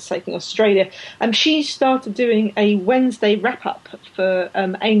Victoria and Cycling Australia. She started doing a Wednesday wrap up for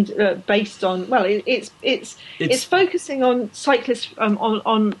based on. Well, it's focusing on cyclists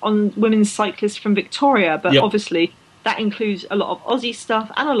on women's cyclists from Victoria, but obviously that includes a lot of Aussie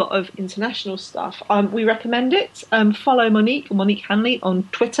stuff and a lot of international stuff. We recommend it. Follow Monique Hanley on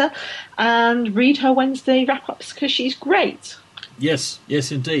Twitter and read her Wednesday wrap-ups because she's great. Yes,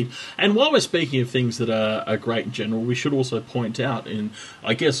 indeed. And while we're speaking of things that are great in general, we should also point out,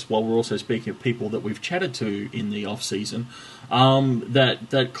 I guess while we're also speaking of people that we've chatted to in the off-season,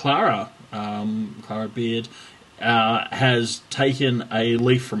 that Clara Beard has taken a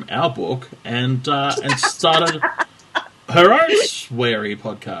leaf from our book and started her own sweary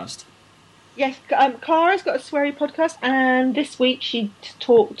podcast. Yes, Clara's got a sweary podcast, and this week she's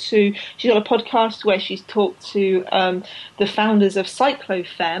got a podcast where she's talked to the founders of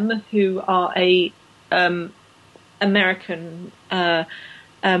CycloFem, who are a um, American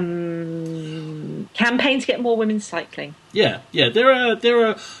campaign to get more women cycling. Yeah,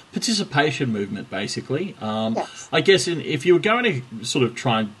 they're a participation movement basically. Yes. I guess if you were going to sort of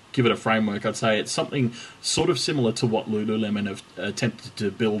try and give it a framework, I'd say it's something sort of similar to what Lululemon have attempted to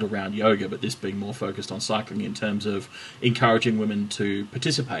build around yoga, but this being more focused on cycling in terms of encouraging women to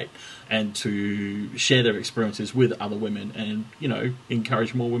participate and to share their experiences with other women, and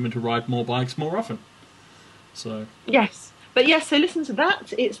encourage more women to ride more bikes more often. So Yes. But yes, so listen to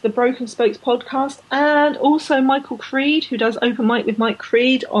that. It's the Broken Spokes podcast, and also Michael Creed, who does Open Mic with Mike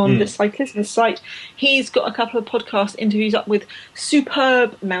Creed on the Cyclist site. He's got a couple of podcast interviews up with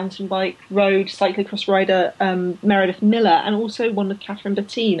superb mountain bike, road, cyclocross rider Meredith Miller, and also one with Catherine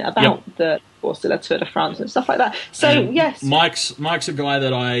Bettine about the Tour de France and stuff like that. So yes, Mike's a guy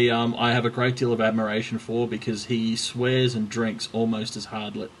that I have a great deal of admiration for, because he swears and drinks almost as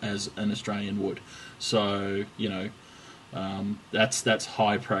hard as an Australian would. So that's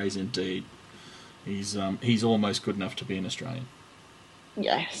high praise indeed. He's almost good enough to be an Australian.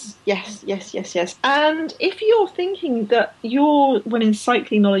 Yes. And if you're thinking that your women's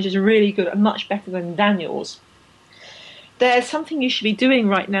cycling knowledge is really good and much better than Daniel's, there's something you should be doing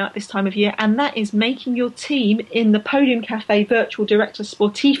right now at this time of year, and that is making your team in the Podium Cafe Virtual Director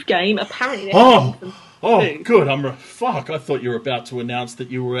Sportif game. Apparently, good. Fuck. I thought you were about to announce that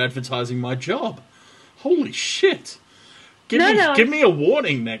you were advertising my job. Holy shit. Give me a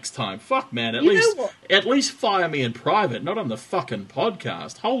warning next time. Fuck, man. At least fire me in private, not on the fucking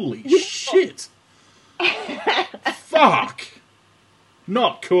podcast. Holy shit. Fuck.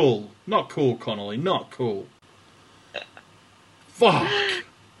 Not cool. Not cool, Connolly. Not cool. Fuck.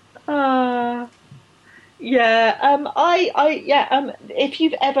 If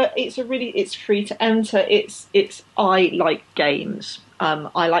you've ever, it's free to enter. It's I like games.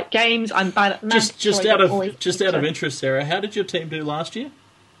 I like games. I'm bad at maths. Just out of interest, Sarah, how did your team do last year?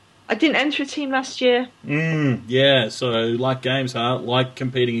 I didn't enter a team last year. Yeah, so like games, huh? Like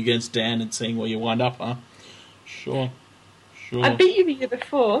competing against Dan and seeing where you wind up, huh? Sure. I beat you the year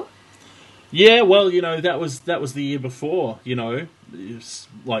before. Yeah, well, that was the year before. It's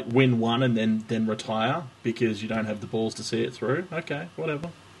like win one and then retire because you don't have the balls to see it through. Okay, whatever.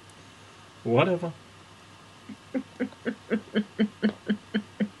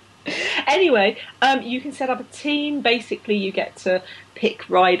 Anyway, you can set up a team. Basically, you get to pick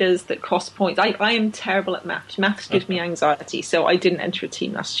riders that cost points. I am terrible at maths. Maths gives me anxiety, so I didn't enter a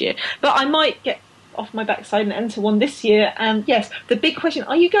team last year. But I might get off my backside and enter one this year. And yes, the big question,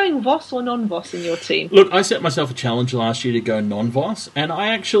 are you going Voss or non-Voss in your team? Look, I set myself a challenge last year to go non-Voss, and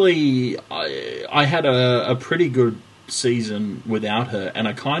I had a pretty good season without her, and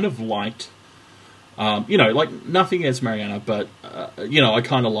I kind of liked, like nothing against Mariana, but, I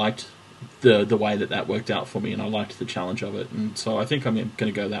kind of liked the way that worked out for me, and I liked the challenge of it, and so I think I'm going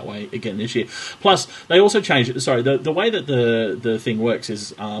to go that way again this year. Plus, they also changed it. Sorry, the way that the thing works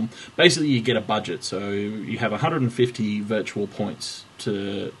is basically you get a budget, so you have 150 virtual points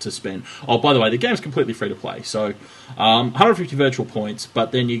to spend. Oh, by the way, the game's completely free to play, so 150 virtual points,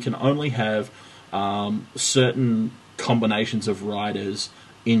 but then you can only have certain combinations of riders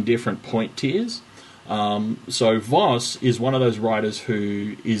in different point tiers. So Voss is one of those riders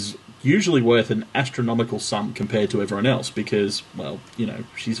who is usually worth an astronomical sum compared to everyone else because, well,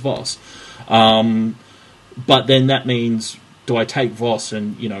 she's Voss. But then that means, do I take Voss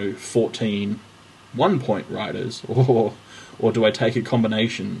and, 14 one-point riders, or do I take a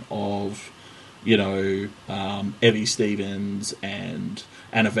combination of, Evie Stevens and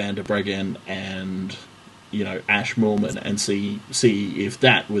Anna van der Breggen and Ash Moolman, and see if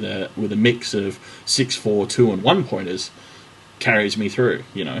that with a mix of 6, 4, 2 and 1 pointers carries me through.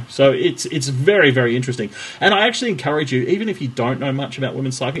 So it's very, very interesting, and I actually encourage you, even if you don't know much about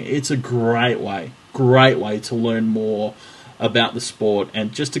women's cycling, it's a great way to learn more about the sport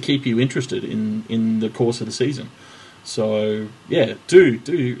and just to keep you interested in the course of the season. So yeah, do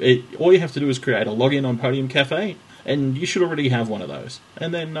it. All you have to do is create a login on Podium Cafe, and you should already have one of those,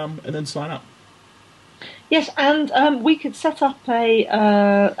 and then sign up. Yes, and we could set up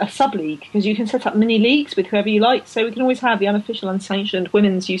a sub-league, because you can set up mini-leagues with whoever you like, so we can always have the Unofficial, Unsanctioned,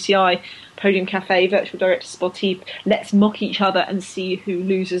 Women's UCI, Podium Cafe, Virtual Director Sportif, Let's Mock Each Other and See Who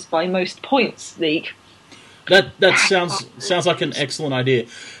Loses by Most Points league. That sounds like an excellent idea.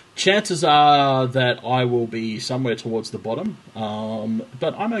 Chances are that I will be somewhere towards the bottom,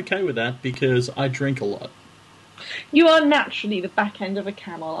 but I'm okay with that because I drink a lot. You are naturally the back end of a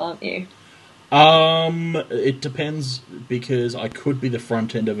camel, aren't you? It depends, because I could be the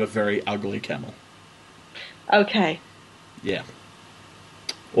front end of a very ugly camel. Okay. Yeah.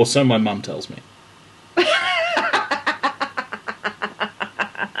 Or so my mum tells me.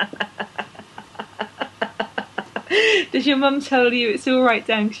 Does your mum tell you it's all right,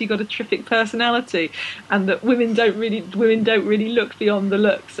 Dan, because you got a terrific personality, and that women don't really look beyond the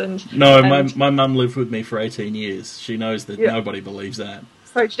looks? And No, and my mum lived with me for 18 years. She knows that yeah. nobody believes that.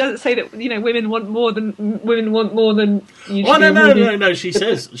 So she doesn't say that women want more than Oh, usually no, a no, woman. no, no. She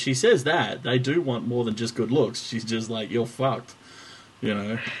says that they do want more than just good looks. She's just like, you're fucked. You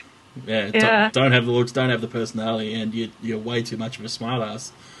know, yeah. Yeah. Don't have the looks, don't have the personality, and you're way too much of a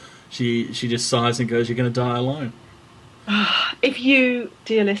smartass. She just sighs and goes, "You're going to die alone." If you,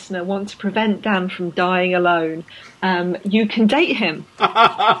 dear listener, want to prevent Dan from dying alone, you can date him,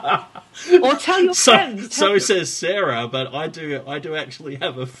 or tell your friends. So says Sarah, but I do actually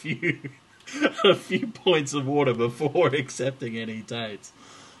have a few a few points of order before accepting any dates.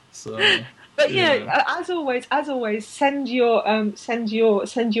 So, but yeah, as always, send your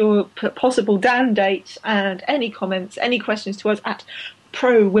possible Dan dates and any comments, any questions to us at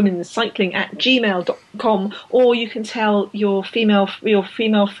prowomenscycling@gmail.com, or you can tell your female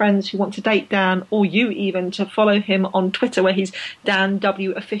friends who want to date Dan, or you even, to follow him on Twitter, where he's Dan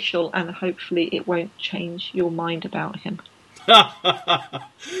W Official, and hopefully it won't change your mind about him.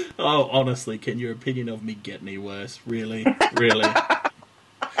 Oh, honestly, can your opinion of me get any worse? Really, really.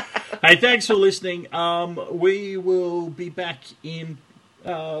 Hey, thanks for listening. We will be back in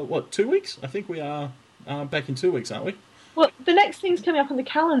 2 weeks? I think we are back in 2 weeks, aren't we? Well, the next things coming up on the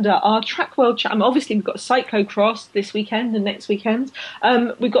calendar are Track World. Obviously, we've got Cyclocross this weekend and next weekend.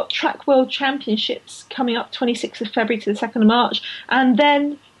 We've got Track World Championships coming up 26th of February to the 2nd of March, and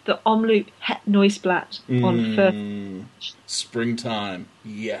then the Omloop Het Nieuwsblad on 1st. Springtime,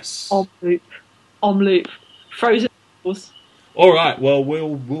 yes. Omloop, frozen balls. All right. Well,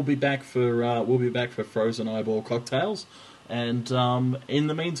 we'll be back for frozen eyeball cocktails, and in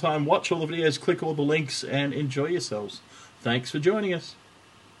the meantime, watch all the videos, click all the links, and enjoy yourselves. Thanks for joining us.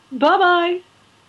 Bye bye.